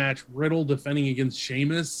title match. Riddle defending against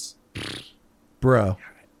Sheamus. Bro.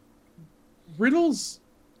 Riddle's...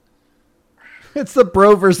 It's the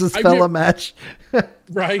bro versus fella match.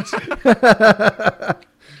 Right.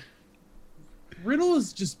 Riddle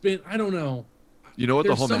has just been... I don't know. You know what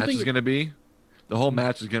the whole match is going to be? The whole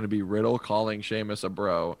match is going to be Riddle calling Sheamus a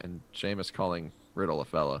bro and Sheamus calling Riddle a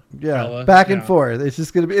fella. Yeah, back and forth. It's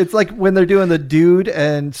just going to be... It's like when they're doing the dude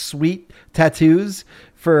and sweet tattoos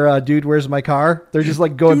for Dude, Where's My Car? They're just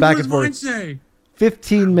like going back and forth.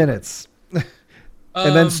 15 minutes.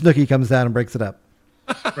 And then Snooki comes down and breaks it up.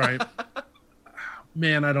 Right.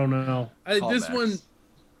 Man, I don't know. This one,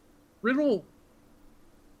 Riddle,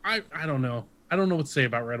 I don't know. I don't know what to say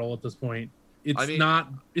about Riddle at this point. It's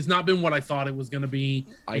not been what I thought it was going to be.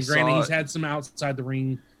 And granted, he's had some outside the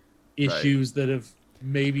ring issues that have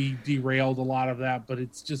maybe derailed a lot of that, but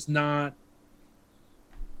it's just not.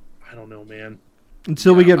 I don't know, man.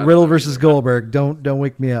 Until we get Riddle versus Goldberg, don't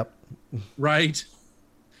wake me up. Right.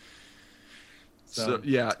 So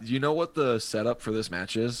yeah, you know what the setup for this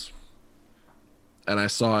match is? And I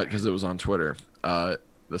saw it because it was on Twitter. The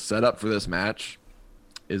setup for this match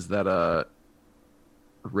is that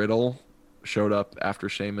Riddle showed up after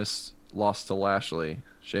Sheamus lost to Lashley.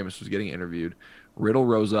 Sheamus was getting interviewed. Riddle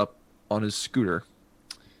rose up on his scooter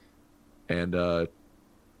and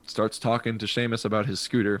starts talking to Sheamus about his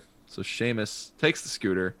scooter. So Sheamus takes the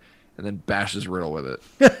scooter and then bashes Riddle with it.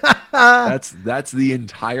 That's the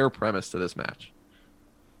entire premise to this match.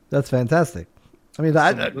 That's fantastic. I mean,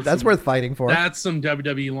 that's worth fighting for. That's some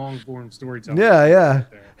WWE long form storytelling. Yeah. Right,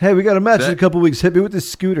 hey, we got a match in a couple weeks. Hit me with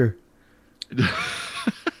this scooter.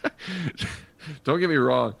 Don't get me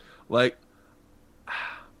wrong. Like,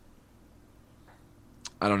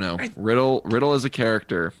 I don't know. Riddle as a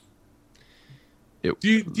character. It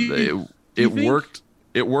worked.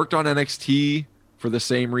 It worked on NXT for the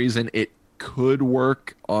same reason it could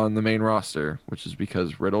work on the main roster, which is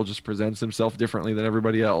because Riddle just presents himself differently than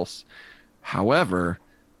everybody else. However,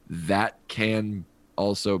 that can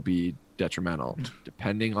also be detrimental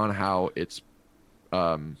depending on how it's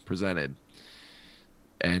presented.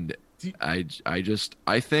 And I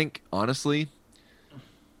think honestly,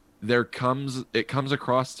 it comes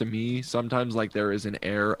across to me sometimes like there is an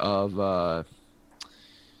air of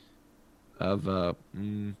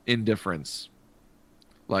indifference.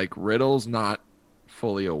 Like Riddle's not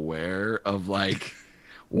fully aware of like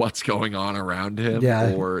what's going on around him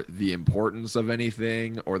or the importance of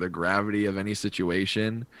anything or the gravity of any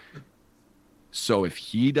situation. So if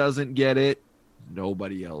he doesn't get it,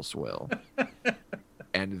 nobody else will.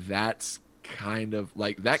 And that's kind of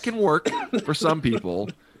like that can work for some people,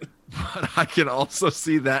 but I can also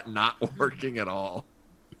see that not working at all.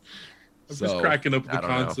 I'm just cracking up with the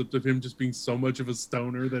concept of him just being so much of a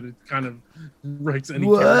stoner that it kind of wrecks any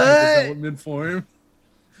character development for him.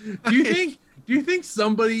 Do you think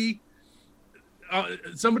somebody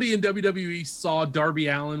in WWE saw Darby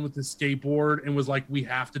Allin with his skateboard and was like, "We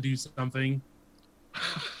have to do something"?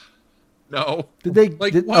 No. Did they?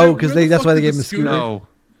 That's why they gave him a scooter. No.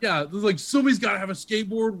 Yeah, there's like somebody's got to have a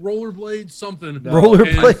skateboard, rollerblade, something. No.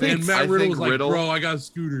 Rollerblades. And Matt Riddle was like, "Bro, I got a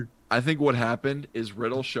scooter." I think what happened is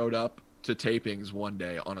Riddle showed up to tapings one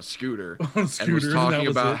day on a scooter, and was talking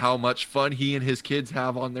about how much fun he and his kids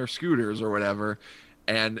have on their scooters or whatever.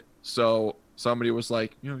 And so somebody was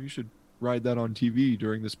like, you should ride that on TV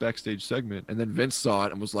during this backstage segment. And then Vince saw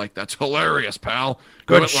it and was like, "That's hilarious, pal.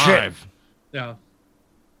 Good shit. Live." Yeah,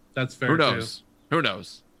 that's fair. Who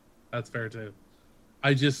knows? That's fair too.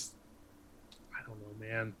 I don't know,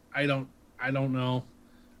 man. I don't know.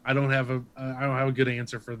 I don't have a good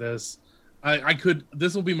answer for this.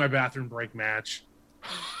 This will be my bathroom break match.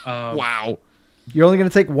 Wow. You're only going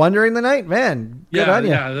to take one during the night, man. Good on you.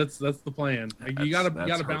 Yeah, that's the plan. You gotta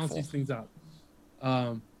balance these things out.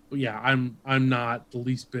 But yeah, I'm not the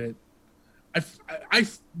least bit. I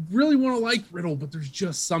really want to like Riddle, but there's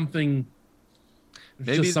just something.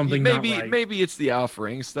 Maybe it's the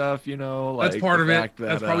offering stuff, That's part of it.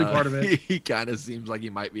 That's probably part of it. He kind of seems like he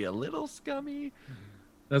might be a little scummy.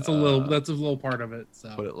 That's a little part of it. So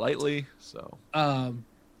put it lightly. So,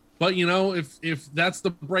 but if that's the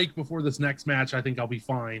break before this next match, I think I'll be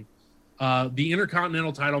fine. The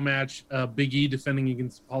Intercontinental title match, Big E defending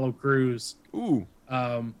against Apollo Crews. Ooh,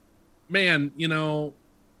 man, in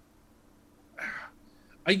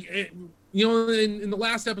the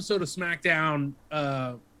last episode of SmackDown,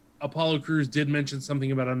 Apollo Crews did mention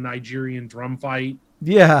something about a Nigerian drum fight.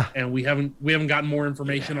 Yeah, and we haven't gotten more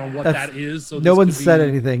information on what that is. So no one said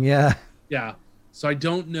anything. Yeah. So I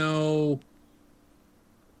don't know.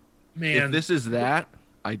 Man, if this is that,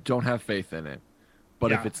 I don't have faith in it.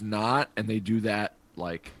 But if it's not, and they do that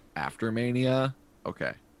like after Mania,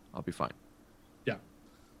 okay, I'll be fine. Yeah.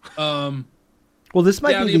 Well, this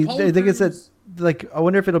might be. I think it's I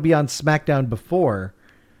wonder if it'll be on SmackDown before.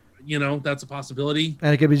 That's a possibility.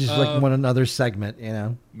 And it could be just like another segment.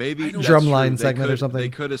 Maybe drumline segment or something. They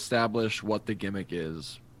could establish what the gimmick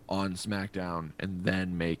is on SmackDown and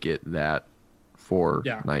then make it that for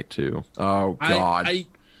night 2. Oh God.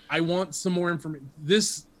 I want some more information.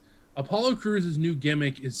 This Apollo Crews' new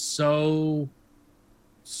gimmick is so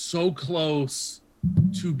close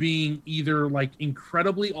to being either like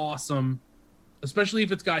incredibly awesome, especially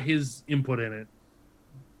if it's got his input in it.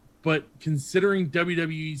 But considering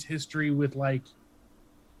WWE's history with like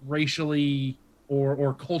racially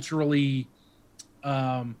or culturally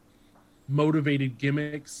motivated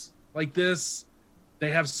gimmicks like this,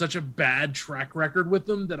 they have such a bad track record with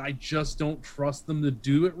them that I just don't trust them to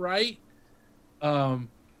do it right. But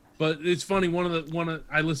it's funny.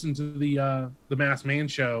 I listened to the Masked Man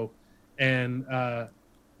show, and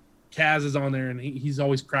Kaz is on there, and he's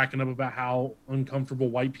always cracking up about how uncomfortable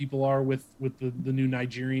white people are with the new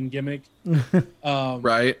Nigerian gimmick.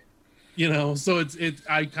 Right. So it's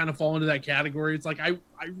I kind of fall into that category. It's like I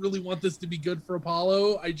really want this to be good for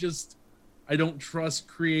Apollo. I don't trust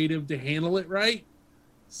creative to handle it right.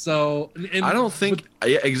 So I don't think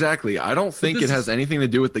exactly. I don't think it has anything to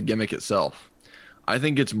do with the gimmick itself. I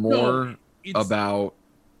think it's more about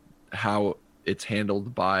how it's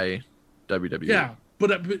handled by WWE. Yeah,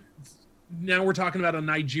 but now we're talking about a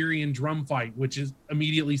Nigerian drum fight, which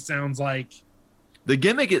immediately sounds like the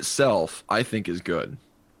gimmick itself. I think is good.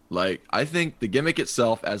 Like I think the gimmick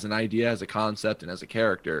itself, as an idea, as a concept, and as a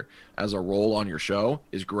character, as a role on your show,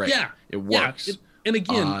 is great. Yeah, it works. Yeah. And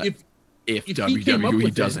again, if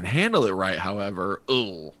WWE doesn't handle it right, however,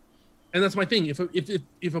 and that's my thing.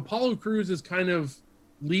 If Apollo Crews is kind of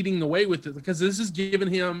leading the way with it, because this has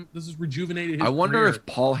rejuvenated his I wonder career. if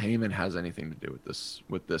Paul Heyman has anything to do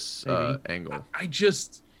with this angle.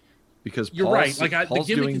 Because you're Paul's, right. Like Paul's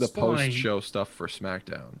the doing the fine. post-show stuff for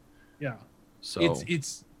SmackDown. Yeah. So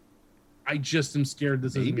it's. I just am scared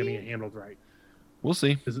this isn't going to get handled right. We'll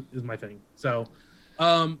see. Is my thing. So,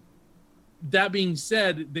 that being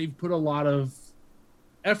said, they've put a lot of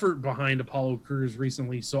effort behind Apollo Crews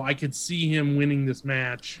recently, so I could see him winning this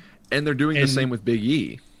match. And they're doing the same with Big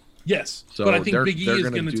E. Yes, so but I think Big E is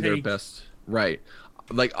going to do take their best. Right.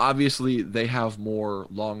 Like obviously they have more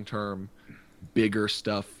long-term, bigger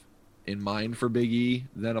stuff in mind for Big E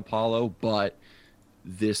than Apollo, but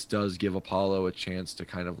this does give Apollo a chance to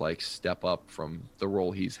kind of like step up from the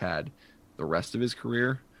role he's had the rest of his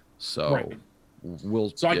career. So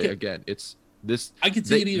it's this. I can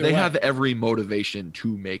see it either way. They have every motivation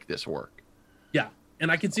to make this work. Yeah,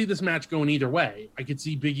 and I could see this match going either way. I could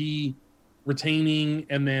see Big E retaining,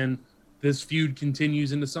 and then this feud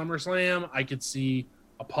continues into SummerSlam. I could see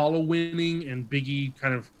Apollo winning and Big E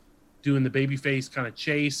kind of doing the babyface kind of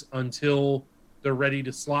chase until they're ready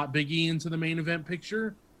to slot Big E into the main event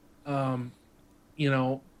picture. I mean,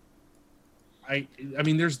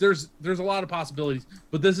 there's a lot of possibilities,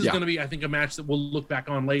 but this is going to be, I think, a match that we'll look back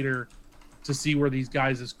on later to see where these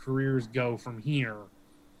guys' careers go from here.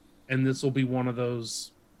 And this will be one of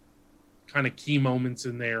those kind of key moments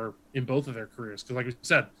in both of their careers. Because like we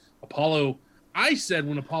said, I said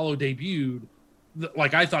when Apollo debuted,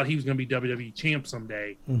 like I thought he was going to be WWE champ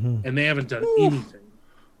someday, and they haven't done anything.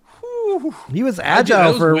 He was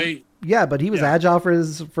agile but he was agile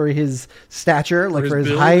for his stature, like for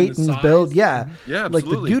his height and his build. Yeah, like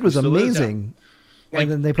the dude was amazing.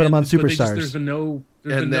 And then they put him on Superstars. There's been no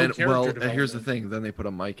here's the thing. Then they put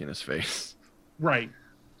a mic in his face. Right.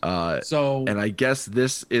 And I guess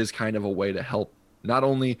this is kind of a way to help. Not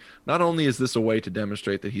only is this a way to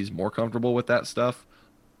demonstrate that he's more comfortable with that stuff,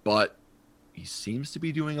 but he seems to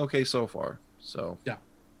be doing okay so far. So yeah.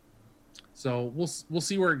 So we'll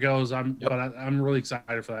see where it goes. But I'm really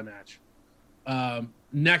excited for that match.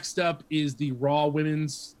 Next up is the Raw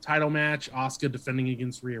Women's Title match. Asuka defending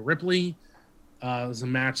against Rhea Ripley. It was a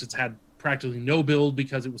match that's had practically no build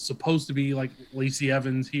because it was supposed to be like Lacey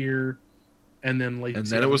Evans here, and then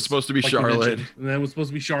it was supposed to be Charlotte, and then it was supposed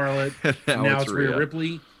to be Charlotte. And now it's Rhea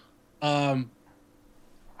Ripley. I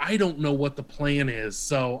don't know what the plan is,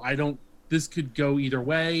 so this could go either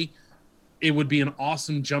way. It would be an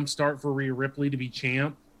awesome jump start for Rhea Ripley to be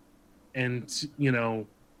champ. And,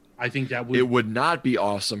 I think that would... It would not be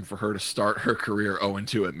awesome for her to start her career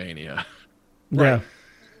 0-2 at Mania. Right.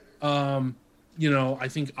 I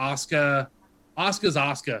think Asuka's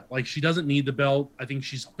Asuka. Like, she doesn't need the belt. I think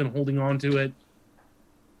she's been holding on to it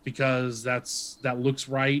because that looks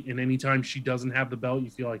right. And anytime she doesn't have the belt, you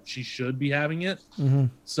feel like she should be having it. Mm-hmm.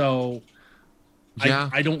 So yeah,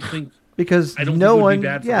 I don't think because no one,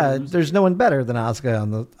 there's no one better than Asuka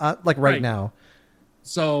on the right now.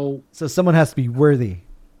 So someone has to be worthy.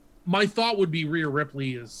 My thought would be Rhea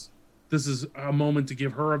Ripley this is a moment to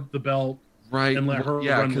give her the belt. Right. And let her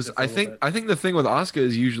run with it. I think the thing with Asuka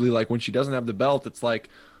is usually like when she doesn't have the belt, it's like,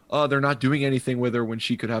 oh, they're not doing anything with her when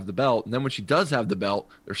she could have the belt. And then when she does have the belt,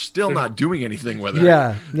 they're still not doing anything with her.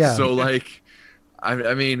 Yeah, yeah. So like,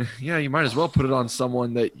 I mean, yeah, you might as well put it on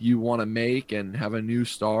someone that you want to make and have a new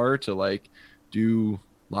star to like do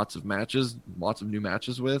lots of new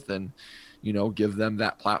matches with, and give them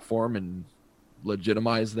that platform and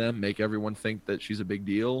legitimize them, make everyone think that she's a big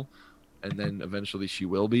deal. And then eventually she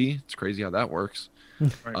will be. It's crazy how that works.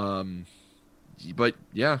 Right. But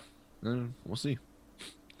yeah, we'll see.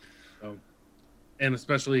 And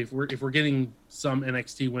especially if we're getting some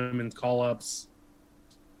NXT women's call-ups.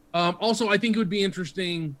 Also, I think it would be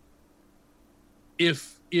interesting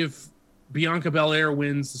if Bianca Belair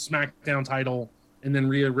wins the SmackDown title and then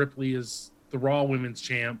Rhea Ripley is the Raw Women's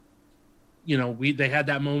Champ. They had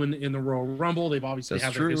that moment in the Royal Rumble. They've obviously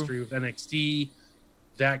had their history with NXT.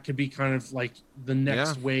 That could be kind of like the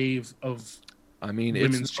next wave of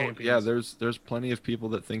women's champions. Yeah, there's plenty of people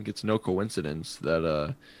that think it's no coincidence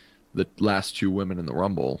that the last two women in the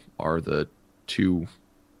Rumble are the two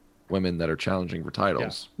women that are challenging for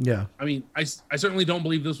titles. Yeah. I mean, I certainly don't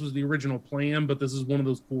believe this was the original plan, but this is one of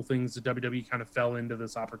those cool things that WWE kind of fell into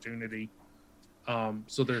this opportunity.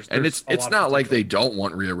 So there's it's not like they don't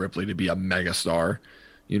want Rhea Ripley to be a megastar.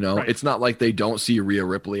 Right. It's not like they don't see Rhea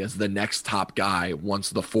Ripley as the next top guy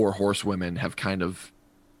once the four horsewomen have kind of,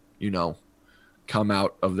 come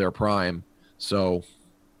out of their prime. So,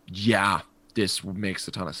 yeah, this makes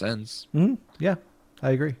a ton of sense. Mm-hmm. Yeah,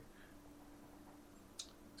 I agree.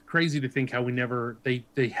 It's crazy to think how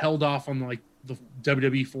they held off on the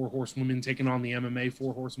WWE four horsewomen taking on the MMA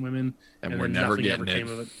four horsewomen, and we're never getting it. Came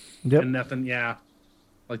of it. Yep. And nothing,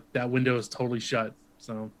 like that window is totally shut.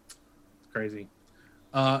 So it's crazy.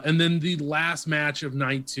 And then the last match of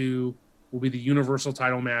night 2 will be the Universal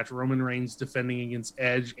title match. Roman Reigns defending against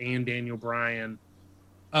Edge and Daniel Bryan.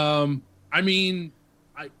 Roman's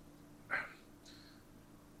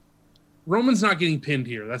not getting pinned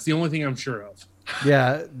here. That's the only thing I'm sure of.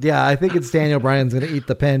 Yeah. I think it's Daniel Bryan's going to eat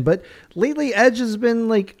the pin. But lately, Edge has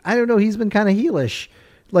been he's been kind of heelish.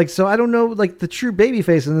 So I don't know, the true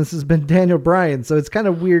babyface in this has been Daniel Bryan. So it's kind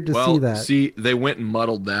of weird to see that. See, they went and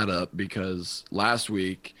muddled that up because last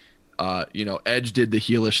week, Edge did the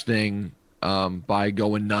heelish thing by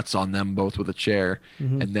going nuts on them both with a chair.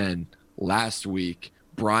 Mm-hmm. And then last week,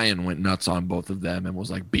 Bryan went nuts on both of them and was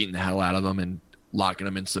beating the hell out of them and locking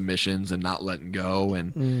them in submissions and not letting go.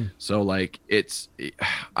 And so I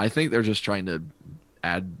think they're just trying to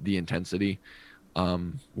add the intensity,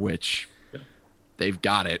 which... They've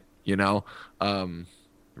got it,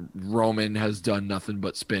 Roman has done nothing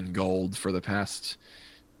but spin gold for the past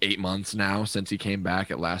 8 months now since he came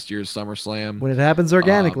back at last year's SummerSlam. When it happens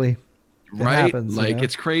organically, right? Happens,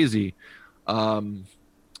 it's crazy. And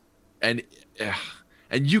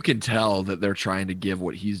you can tell that they're trying to give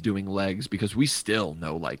what he's doing legs because we still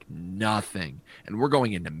know nothing. And we're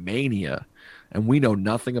going into Mania and we know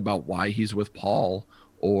nothing about why he's with Paul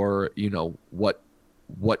or,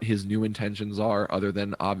 what his new intentions are other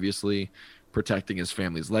than obviously protecting his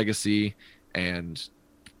family's legacy and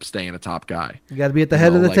staying a top guy. You got to be at the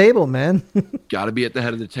head of the table, man. Got to be at the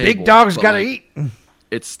head of the table. Big dogs got to eat.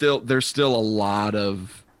 There's still a lot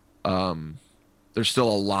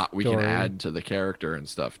we can add to the character and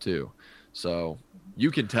stuff too. So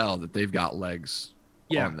you can tell that they've got legs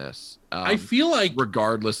on this. I feel like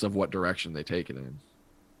regardless of what direction they take it in.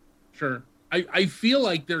 Sure. I feel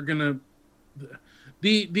like they're going to,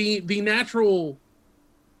 the natural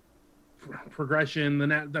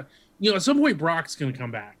progression, at some point Brock's going to come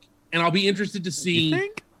back, and I'll be interested to see. You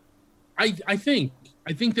think? I think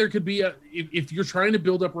there could be if you're trying to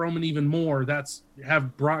build up Roman even more,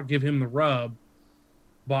 have Brock give him the rub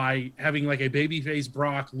by having a babyface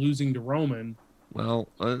Brock losing to Roman. Well,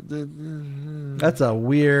 that's a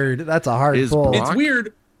hard pull.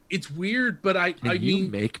 It's weird, but I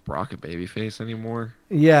mean, make Brock a babyface anymore?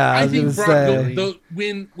 Yeah, I think Brock.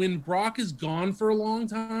 When Brock is gone for a long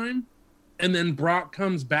time, and then Brock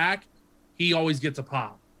comes back, he always gets a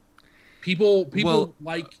pop. People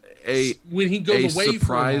when he goes away. A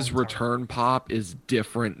surprise return pop is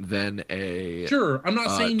different than a I'm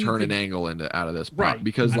not saying turn an angle out of this pop, right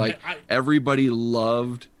because everybody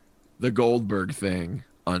loved the Goldberg thing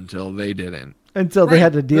until they didn't. Until they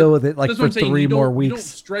had to deal with it for 3 more weeks. You don't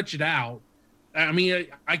stretch it out. I mean,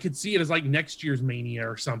 I could see it as like next year's Mania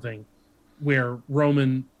or something, where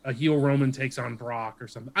a heel Roman takes on Brock or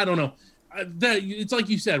something. I don't know. It's like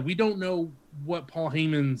you said, we don't know what Paul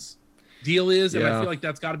Heyman's deal is, and I feel like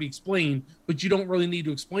that's got to be explained. But you don't really need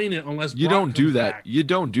to explain it unless you Brock don't do that. Back. You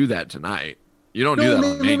don't do that tonight. You don't do that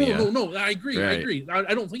on Mania. No. I agree. Right. I agree.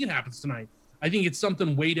 I don't think it happens tonight. I think it's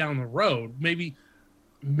something way down the road. Maybe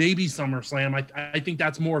SummerSlam. I think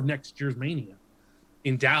that's more of next year's Mania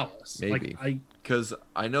in Dallas. Maybe. Because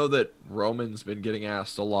I know that Roman's been getting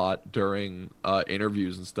asked a lot during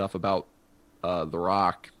interviews and stuff about The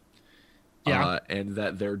Rock. Yeah. And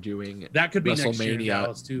that they're doing that could be WrestleMania next year in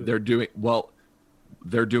Dallas too.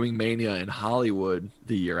 They're doing Mania in Hollywood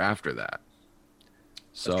the year after that.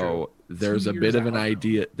 So there's a bit of an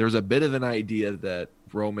idea. There's a bit of an idea that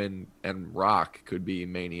Roman and Rock could be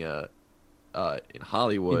Mania in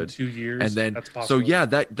Hollywood in 2 years, and then that's so yeah,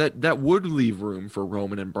 that would leave room for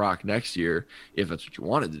Roman and Brock next year if that's what you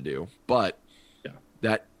wanted to do. But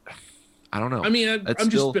that I don't know. I mean, I'm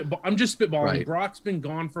just spitballing. Right. Brock's been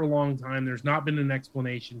gone for a long time. There's not been an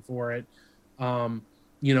explanation for it.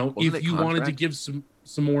 If you wanted to give some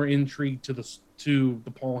more intrigue to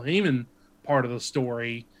the Paul Heyman part of the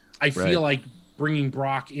story, I feel like bringing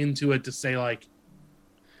Brock into it to say like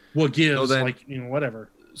what gives, whatever.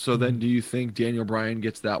 So then, do you think Daniel Bryan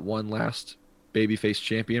gets that one last babyface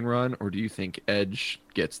champion run, or do you think Edge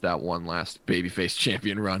gets that one last babyface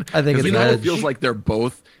champion run? I think it feels like they're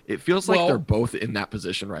both. It feels like they're both in that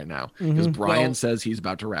position right now because Bryan says he's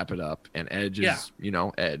about to wrap it up, and Edge is,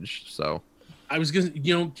 Edge. So I was gonna,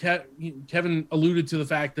 Kevin alluded to the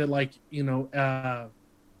fact that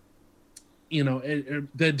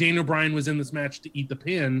that Daniel Bryan was in this match to eat the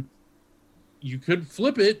pin. You could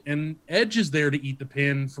flip it, and Edge is there to eat the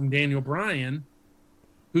pin from Daniel Bryan,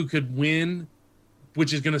 who could win,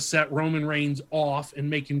 which is going to set Roman Reigns off and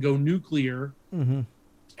make him go nuclear. Mm-hmm.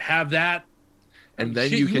 Have that, and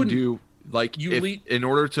then you can do in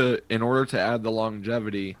order to add the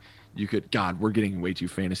longevity, you could. God, we're getting way too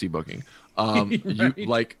fantasy booking.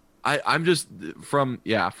 Right. I'm just from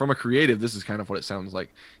a creative. This is kind of what it sounds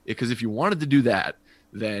like, because if you wanted to do that.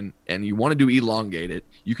 And you want to do elongate it,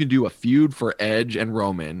 you can do a feud for Edge and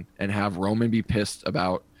Roman and have Roman be pissed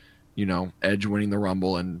about, Edge winning the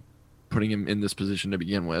Rumble and putting him in this position to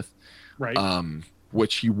begin with. Right.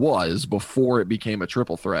 Which he was before it became a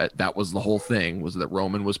triple threat. That was the whole thing, was that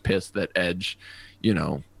Roman was pissed that Edge,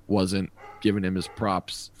 wasn't giving him his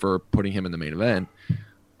props for putting him in the main event.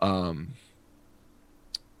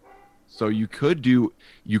 So you could do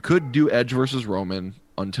Edge versus Roman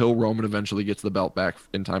until Roman eventually gets the belt back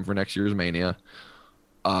in time for next year's Mania.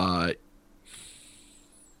 You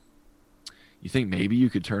think maybe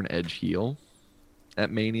you could turn Edge heel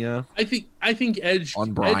at Mania? I think Edge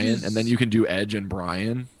on Bryan, and then you can do Edge and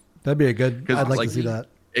Bryan. That'd be a good. I'd like to see that.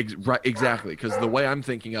 Right, exactly. Because the way I'm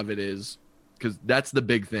thinking of it is, because that's the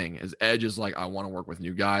big thing, is Edge is like, I want to work with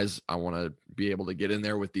new guys. I want to be able to get in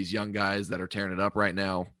there with these young guys that are tearing it up right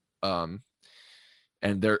now.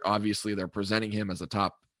 And they're presenting him as the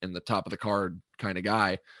top of the card kind of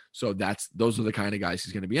guy. So those are the kind of guys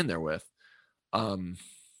he's going to be in there with.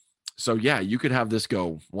 So yeah, you could have this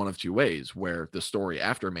go one of two ways, where the story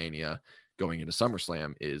after Mania going into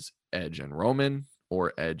SummerSlam is Edge and Roman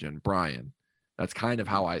or Edge and Bryan. That's kind of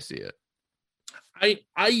how I see it.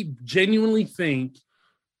 I genuinely think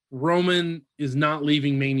Roman is not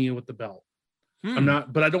leaving Mania with the belt.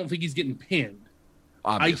 But I don't think he's getting pinned.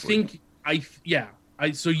 Obviously.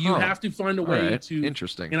 So you have to find a way to.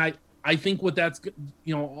 Interesting. And I think what that's,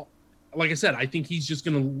 like I said, I think he's just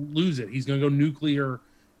going to lose it. He's going to go nuclear,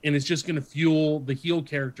 and it's just going to fuel the heel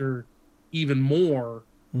character even more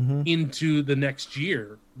into the next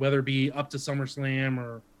year, whether it be up to SummerSlam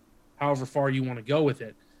or however far you want to go with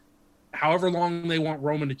it. However long they want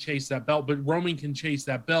Roman to chase that belt, but Roman can chase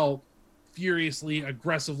that belt furiously,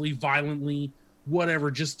 aggressively, violently, whatever,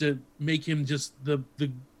 just to make him just the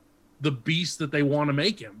beast that they want to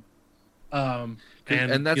make him. And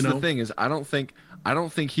that's the thing, is I don't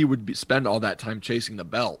think he would spend all that time chasing the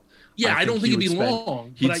belt. Yeah, I don't think it'd be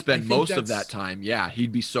long. He'd spend most of that time. Yeah,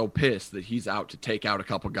 he'd be so pissed that he's out to take out a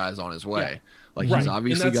couple guys on his way. Yeah. He's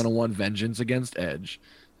obviously going to want vengeance against Edge.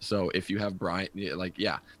 So if you have Bryan,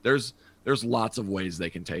 there's lots of ways they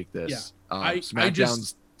can take this. Yeah.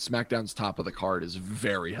 SmackDown's top of the card is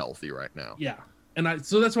very healthy right now. Yeah, and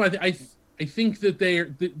so that's why I think that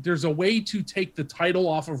there's a way to take the title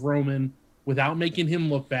off of Roman without making him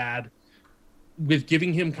look bad, with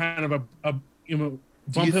giving him kind of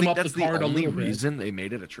bump him up the card the only a little bit. reason they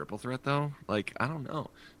made it a triple threat though? Like, I don't know.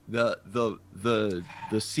 The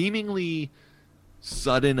seemingly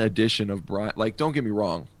sudden addition of Brian, like, don't get me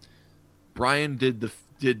wrong, Brian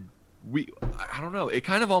I don't know, it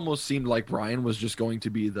kind of almost seemed like Brian was just going to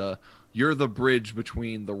be you're the bridge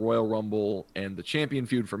between the Royal Rumble and the champion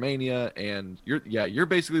feud for Mania, and you're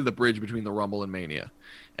basically the bridge between the Rumble and Mania,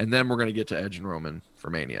 and then we're going to get to Edge and Roman for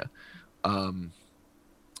Mania.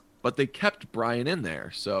 But they kept Brian in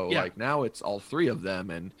there, so like now it's all three of them,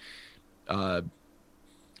 and the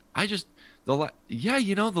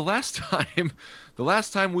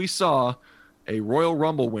last time we saw a Royal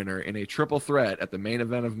Rumble winner in a triple threat at the main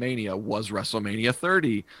event of Mania was WrestleMania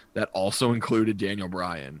 30. That also included Daniel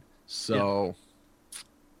Bryan. So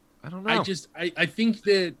I don't know. I think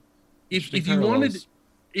that if you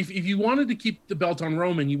wanted to keep the belt on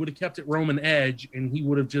Roman, you would have kept it Roman Edge, and he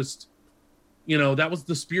would have just, that was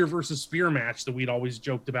the spear versus spear match that we'd always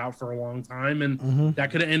joked about for a long time, and that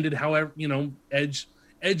could have ended however, Edge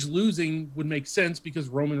losing would make sense because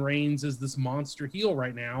Roman Reigns is this monster heel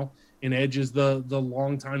right now, and Edge is the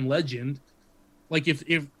longtime legend. Like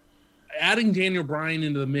if adding Daniel Bryan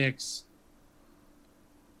into the mix,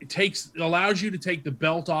 it allows you to take the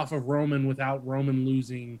belt off of Roman without Roman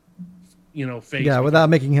losing, face. Yeah, without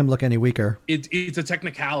making him look any weaker. It's a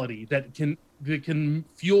technicality that can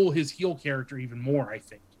fuel his heel character even more, I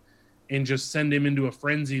think, and just send him into a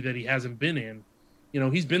frenzy that he hasn't been in.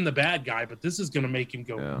 He's been the bad guy, but this is going to make him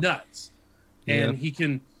go nuts. And he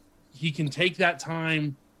can take that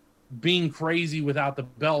time being crazy without the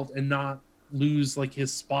belt and not lose like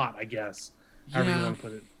his spot, I guess. However you want to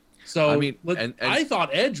put it. So I mean, I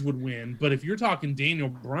thought Edge would win, but if you're talking Daniel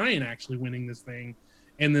Bryan actually winning this thing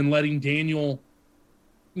and then letting Daniel,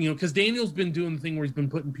 because Daniel's been doing the thing where he's been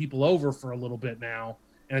putting people over for a little bit now,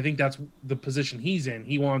 and I think that's the position he's in.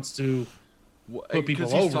 He wants to put people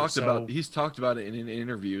over. He's talked about it in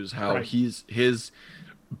interviews how his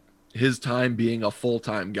time being a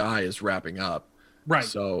full-time guy is wrapping up. Right.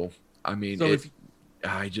 So I mean, there's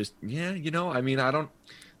a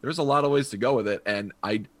lot of ways to go with it, and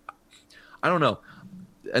I don't know.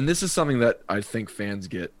 And this is something that I think fans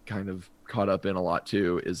get kind of caught up in a lot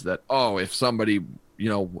too, is that, if somebody,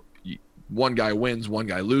 one guy wins, one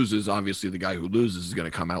guy loses, obviously the guy who loses is going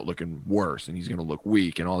to come out looking worse and he's going to look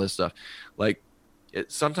weak and all this stuff. Like,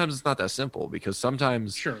 sometimes it's not that simple, because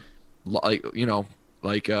sometimes,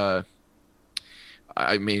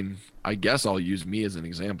 I mean, I guess I'll use me as an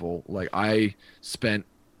example. Like, I spent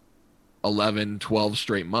 11, 12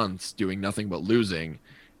 straight months doing nothing but losing,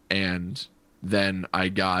 and then I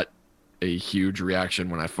got a huge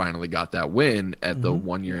reaction when I finally got that win at the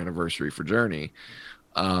 1 year anniversary for Journey.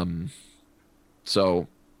 So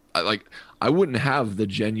I wouldn't have the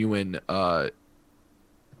genuine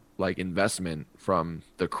investment from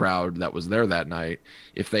the crowd that was there that night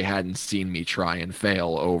if they hadn't seen me try and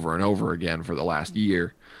fail over and over again for the last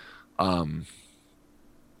year.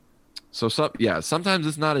 Sometimes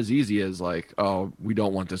it's not as easy as like, we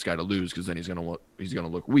don't want this guy to lose because then he's gonna look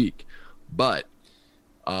weak. But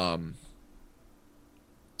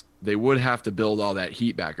they would have to build all that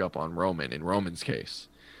heat back up on Roman in Roman's case.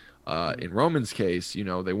 In Roman's case,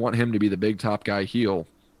 they want him to be the big top guy heel,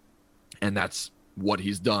 and that's what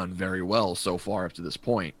he's done very well so far up to this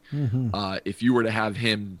point. If you were to have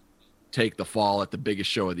him take the fall at the biggest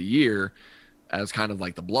show of the year as kind of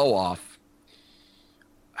like the blow off,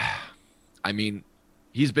 I mean,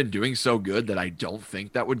 he's been doing so good that I don't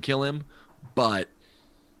think that would kill him, but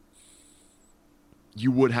you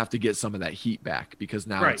would have to get some of that heat back, because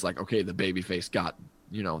now it's like, okay, the babyface got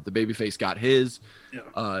his,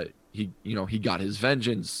 he got his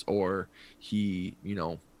vengeance, or he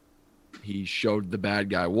showed the bad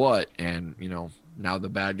guy what, and now the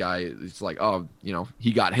bad guy, it's like,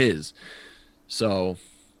 he got his. So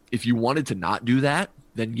if you wanted to not do that,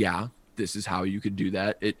 then this is how you could do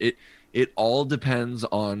that. It all depends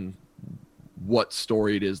on what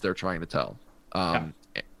story it is they're trying to tell.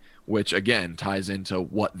 Which again ties into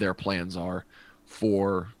what their plans are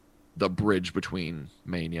for the bridge between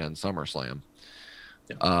Mania and SummerSlam.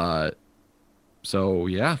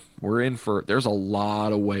 We're in for, there's a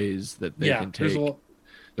lot of ways that they can take.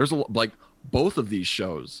 There's like both of these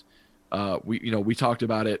shows. We talked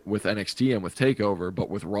about it with NXT and with TakeOver, but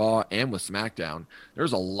with Raw and with SmackDown,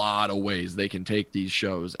 there's a lot of ways they can take these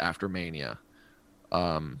shows after Mania.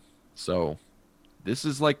 So this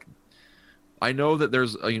is like, I know that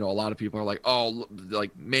there's, a lot of people are like,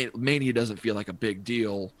 Mania doesn't feel like a big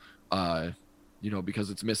deal,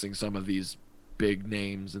 because it's missing some of these big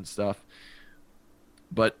names and stuff.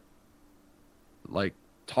 But like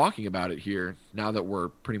talking about it here, now that we're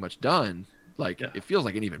pretty much done, Like it feels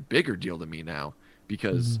like an even bigger deal to me now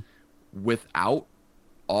because without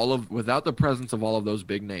the presence of all of those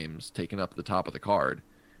big names taking up the top of the card,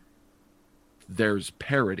 there's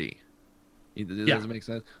parity. Does that make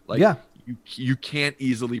sense? Like you can't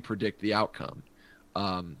easily predict the outcome.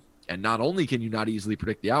 And not only can you not easily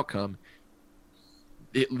predict the outcome,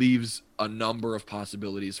 it leaves a number of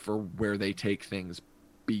possibilities for where they take things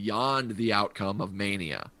beyond the outcome of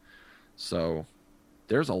Mania. So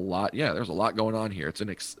there's a lot going on here.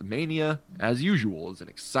 It's Mania, as usual, is an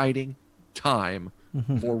exciting time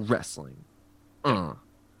for wrestling.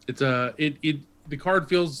 It's the card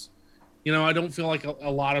feels, I don't feel like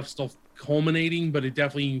a lot of stuff culminating, but it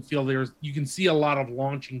definitely you can see a lot of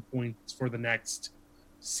launching points for the next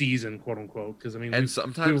season, quote unquote. Because and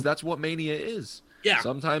sometimes that's what Mania is. Yeah.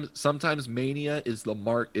 Sometimes Mania is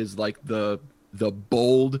like the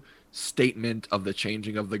bold statement of the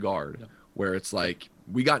changing of the guard, where it's like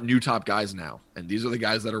we got new top guys now, and these are the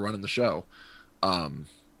guys that are running the show. I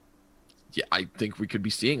think we could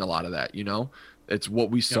be seeing a lot of that. It's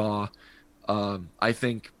what we saw. I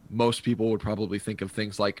think most people would probably think of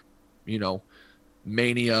things like,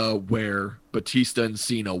 Mania, where Batista and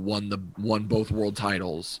Cena won both world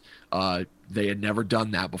titles. They had never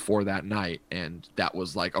done that before that night, and that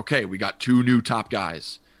was like, okay, we got two new top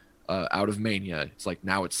guys out of Mania. It's like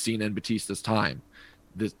now it's Cena and Batista's time.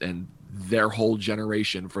 And their whole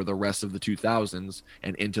generation for the rest of the 2000s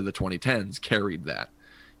and into the 2010s carried that.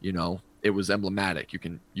 It was emblematic.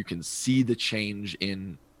 You can see the change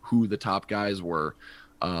in who the top guys were,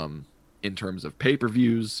 in terms of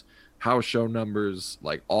pay-per-views, house show numbers,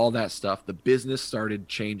 like all that stuff. The business started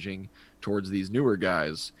changing towards these newer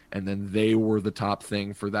guys, and then they were the top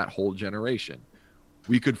thing for that whole generation.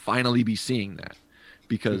 We could finally be seeing that,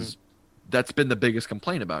 because that's been the biggest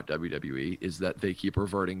complaint about WWE, is that they keep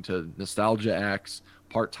reverting to nostalgia acts,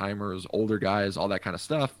 part-timers, older guys, all that kind of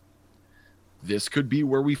stuff. This could be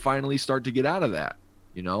where we finally start to get out of that,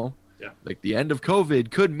 like the end of COVID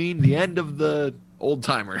could mean the end of the old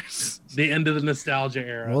timers, the end of the nostalgia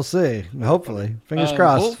era. We'll see. Hopefully, fingers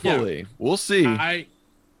crossed. Hopefully, we'll see.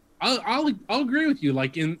 I'll agree with you.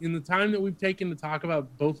 Like in the time that we've taken to talk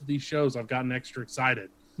about both of these shows, I've gotten extra excited.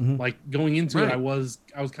 Like going into it, I was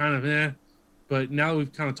kind of but now that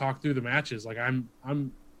we've kind of talked through the matches, like I'm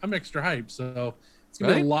extra hyped. So it's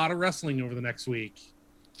gonna be a lot of wrestling over the next week.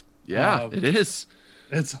 Yeah, it is.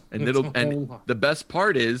 And the best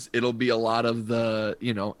part is it'll be a lot of the,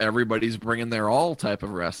 everybody's bringing their all type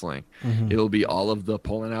of wrestling. It'll be all of the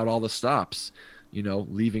pulling out all the stops,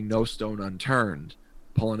 leaving no stone unturned,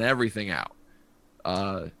 pulling everything out.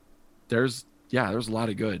 There's a lot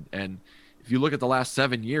of good. And if you look at the last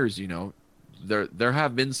 7 years, there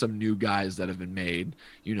have been some new guys that have been made,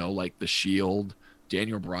 like the Shield.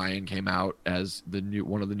 Daniel Bryan came out as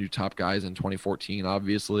one of the new top guys in 2014,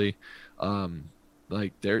 obviously.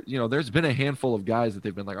 Like there's been a handful of guys that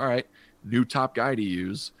they've been like, all right, new top guy to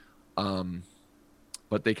use.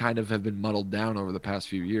 But they kind of have been muddled down over the past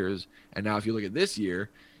few years. And now if you look at this year,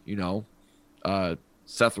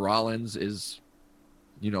 Seth Rollins is,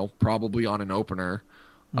 probably on an opener.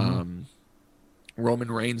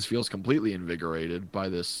 Roman Reigns feels completely invigorated by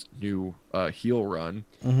this new heel run.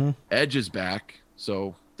 Edge is back,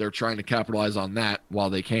 so they're trying to capitalize on that while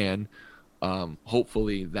they can.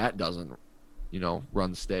 Hopefully that doesn't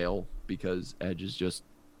run stale, because Edge is just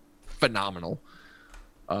phenomenal.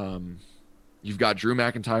 You've got Drew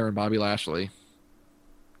McIntyre and Bobby Lashley,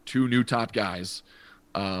 two new top guys.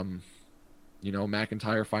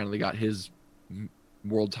 McIntyre finally got his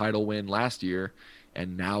world title win last year,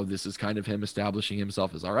 and now this is kind of him establishing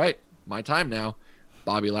himself as, all right, my time now.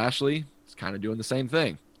 Bobby Lashley is kind of doing the same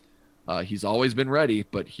thing. He's always been ready,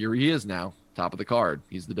 but here he is now, top of the card.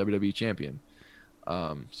 He's the WWE champion.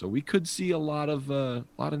 So we could see a lot of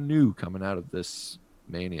new coming out of this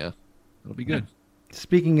Mania. It'll be good.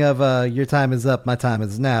 Speaking of your time is up, my time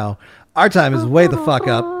is now. Our time is way the fuck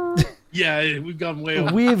up. Yeah, we've gone way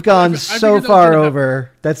over. We've gone so far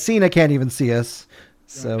over that Cena can't even see us.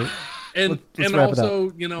 So and also,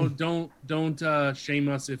 don't shame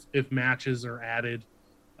us if matches are added.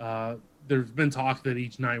 There's been talk that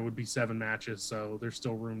each night would be 7 matches, so there's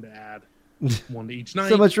still room to add one to each night.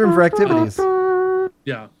 So much room for activities.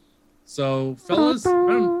 Yeah. So, fellas,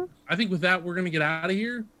 I think with that we're gonna get out of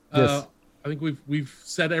here. Yes. I think we've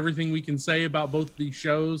said everything we can say about both of these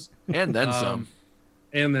shows, and then some.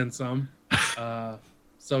 And then some.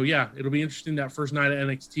 So yeah, it'll be interesting, that first night of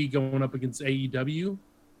NXT going up against AEW.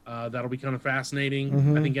 That'll be kind of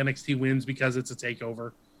fascinating. I think NXT wins because it's a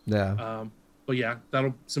takeover. Yeah. But yeah,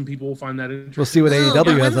 some people will find that interesting. We'll see what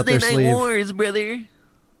AEW has up their sleeve. Wars, brother.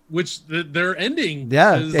 which they're ending.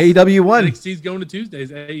 Yeah, AEW won. NXT's going to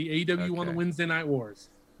Tuesdays. AEW won the Wednesday Night Wars.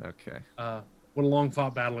 Okay. What a long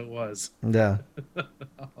fought battle it was. Yeah.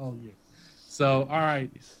 Oh yeah. So all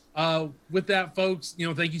right. With that, folks,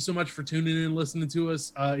 thank you so much for tuning in and listening to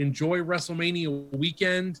us. Enjoy WrestleMania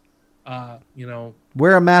weekend.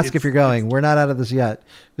 Wear a mask if you're going. We're not out of this yet.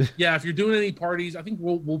 Yeah, if you're doing any parties, I think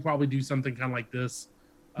we'll probably do something kind of like this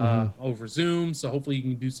over Zoom. So hopefully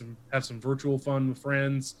you can have some virtual fun with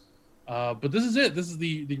friends. But this is it. This is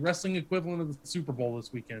the wrestling equivalent of the Super Bowl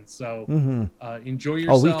this weekend. So enjoy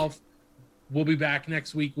yourself. We'll be back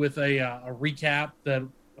next week with a recap that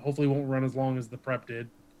hopefully won't run as long as the prep did.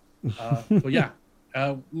 But yeah,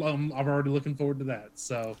 I'm already looking forward to that.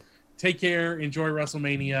 So take care, enjoy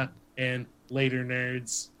WrestleMania, and later,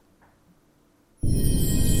 nerds.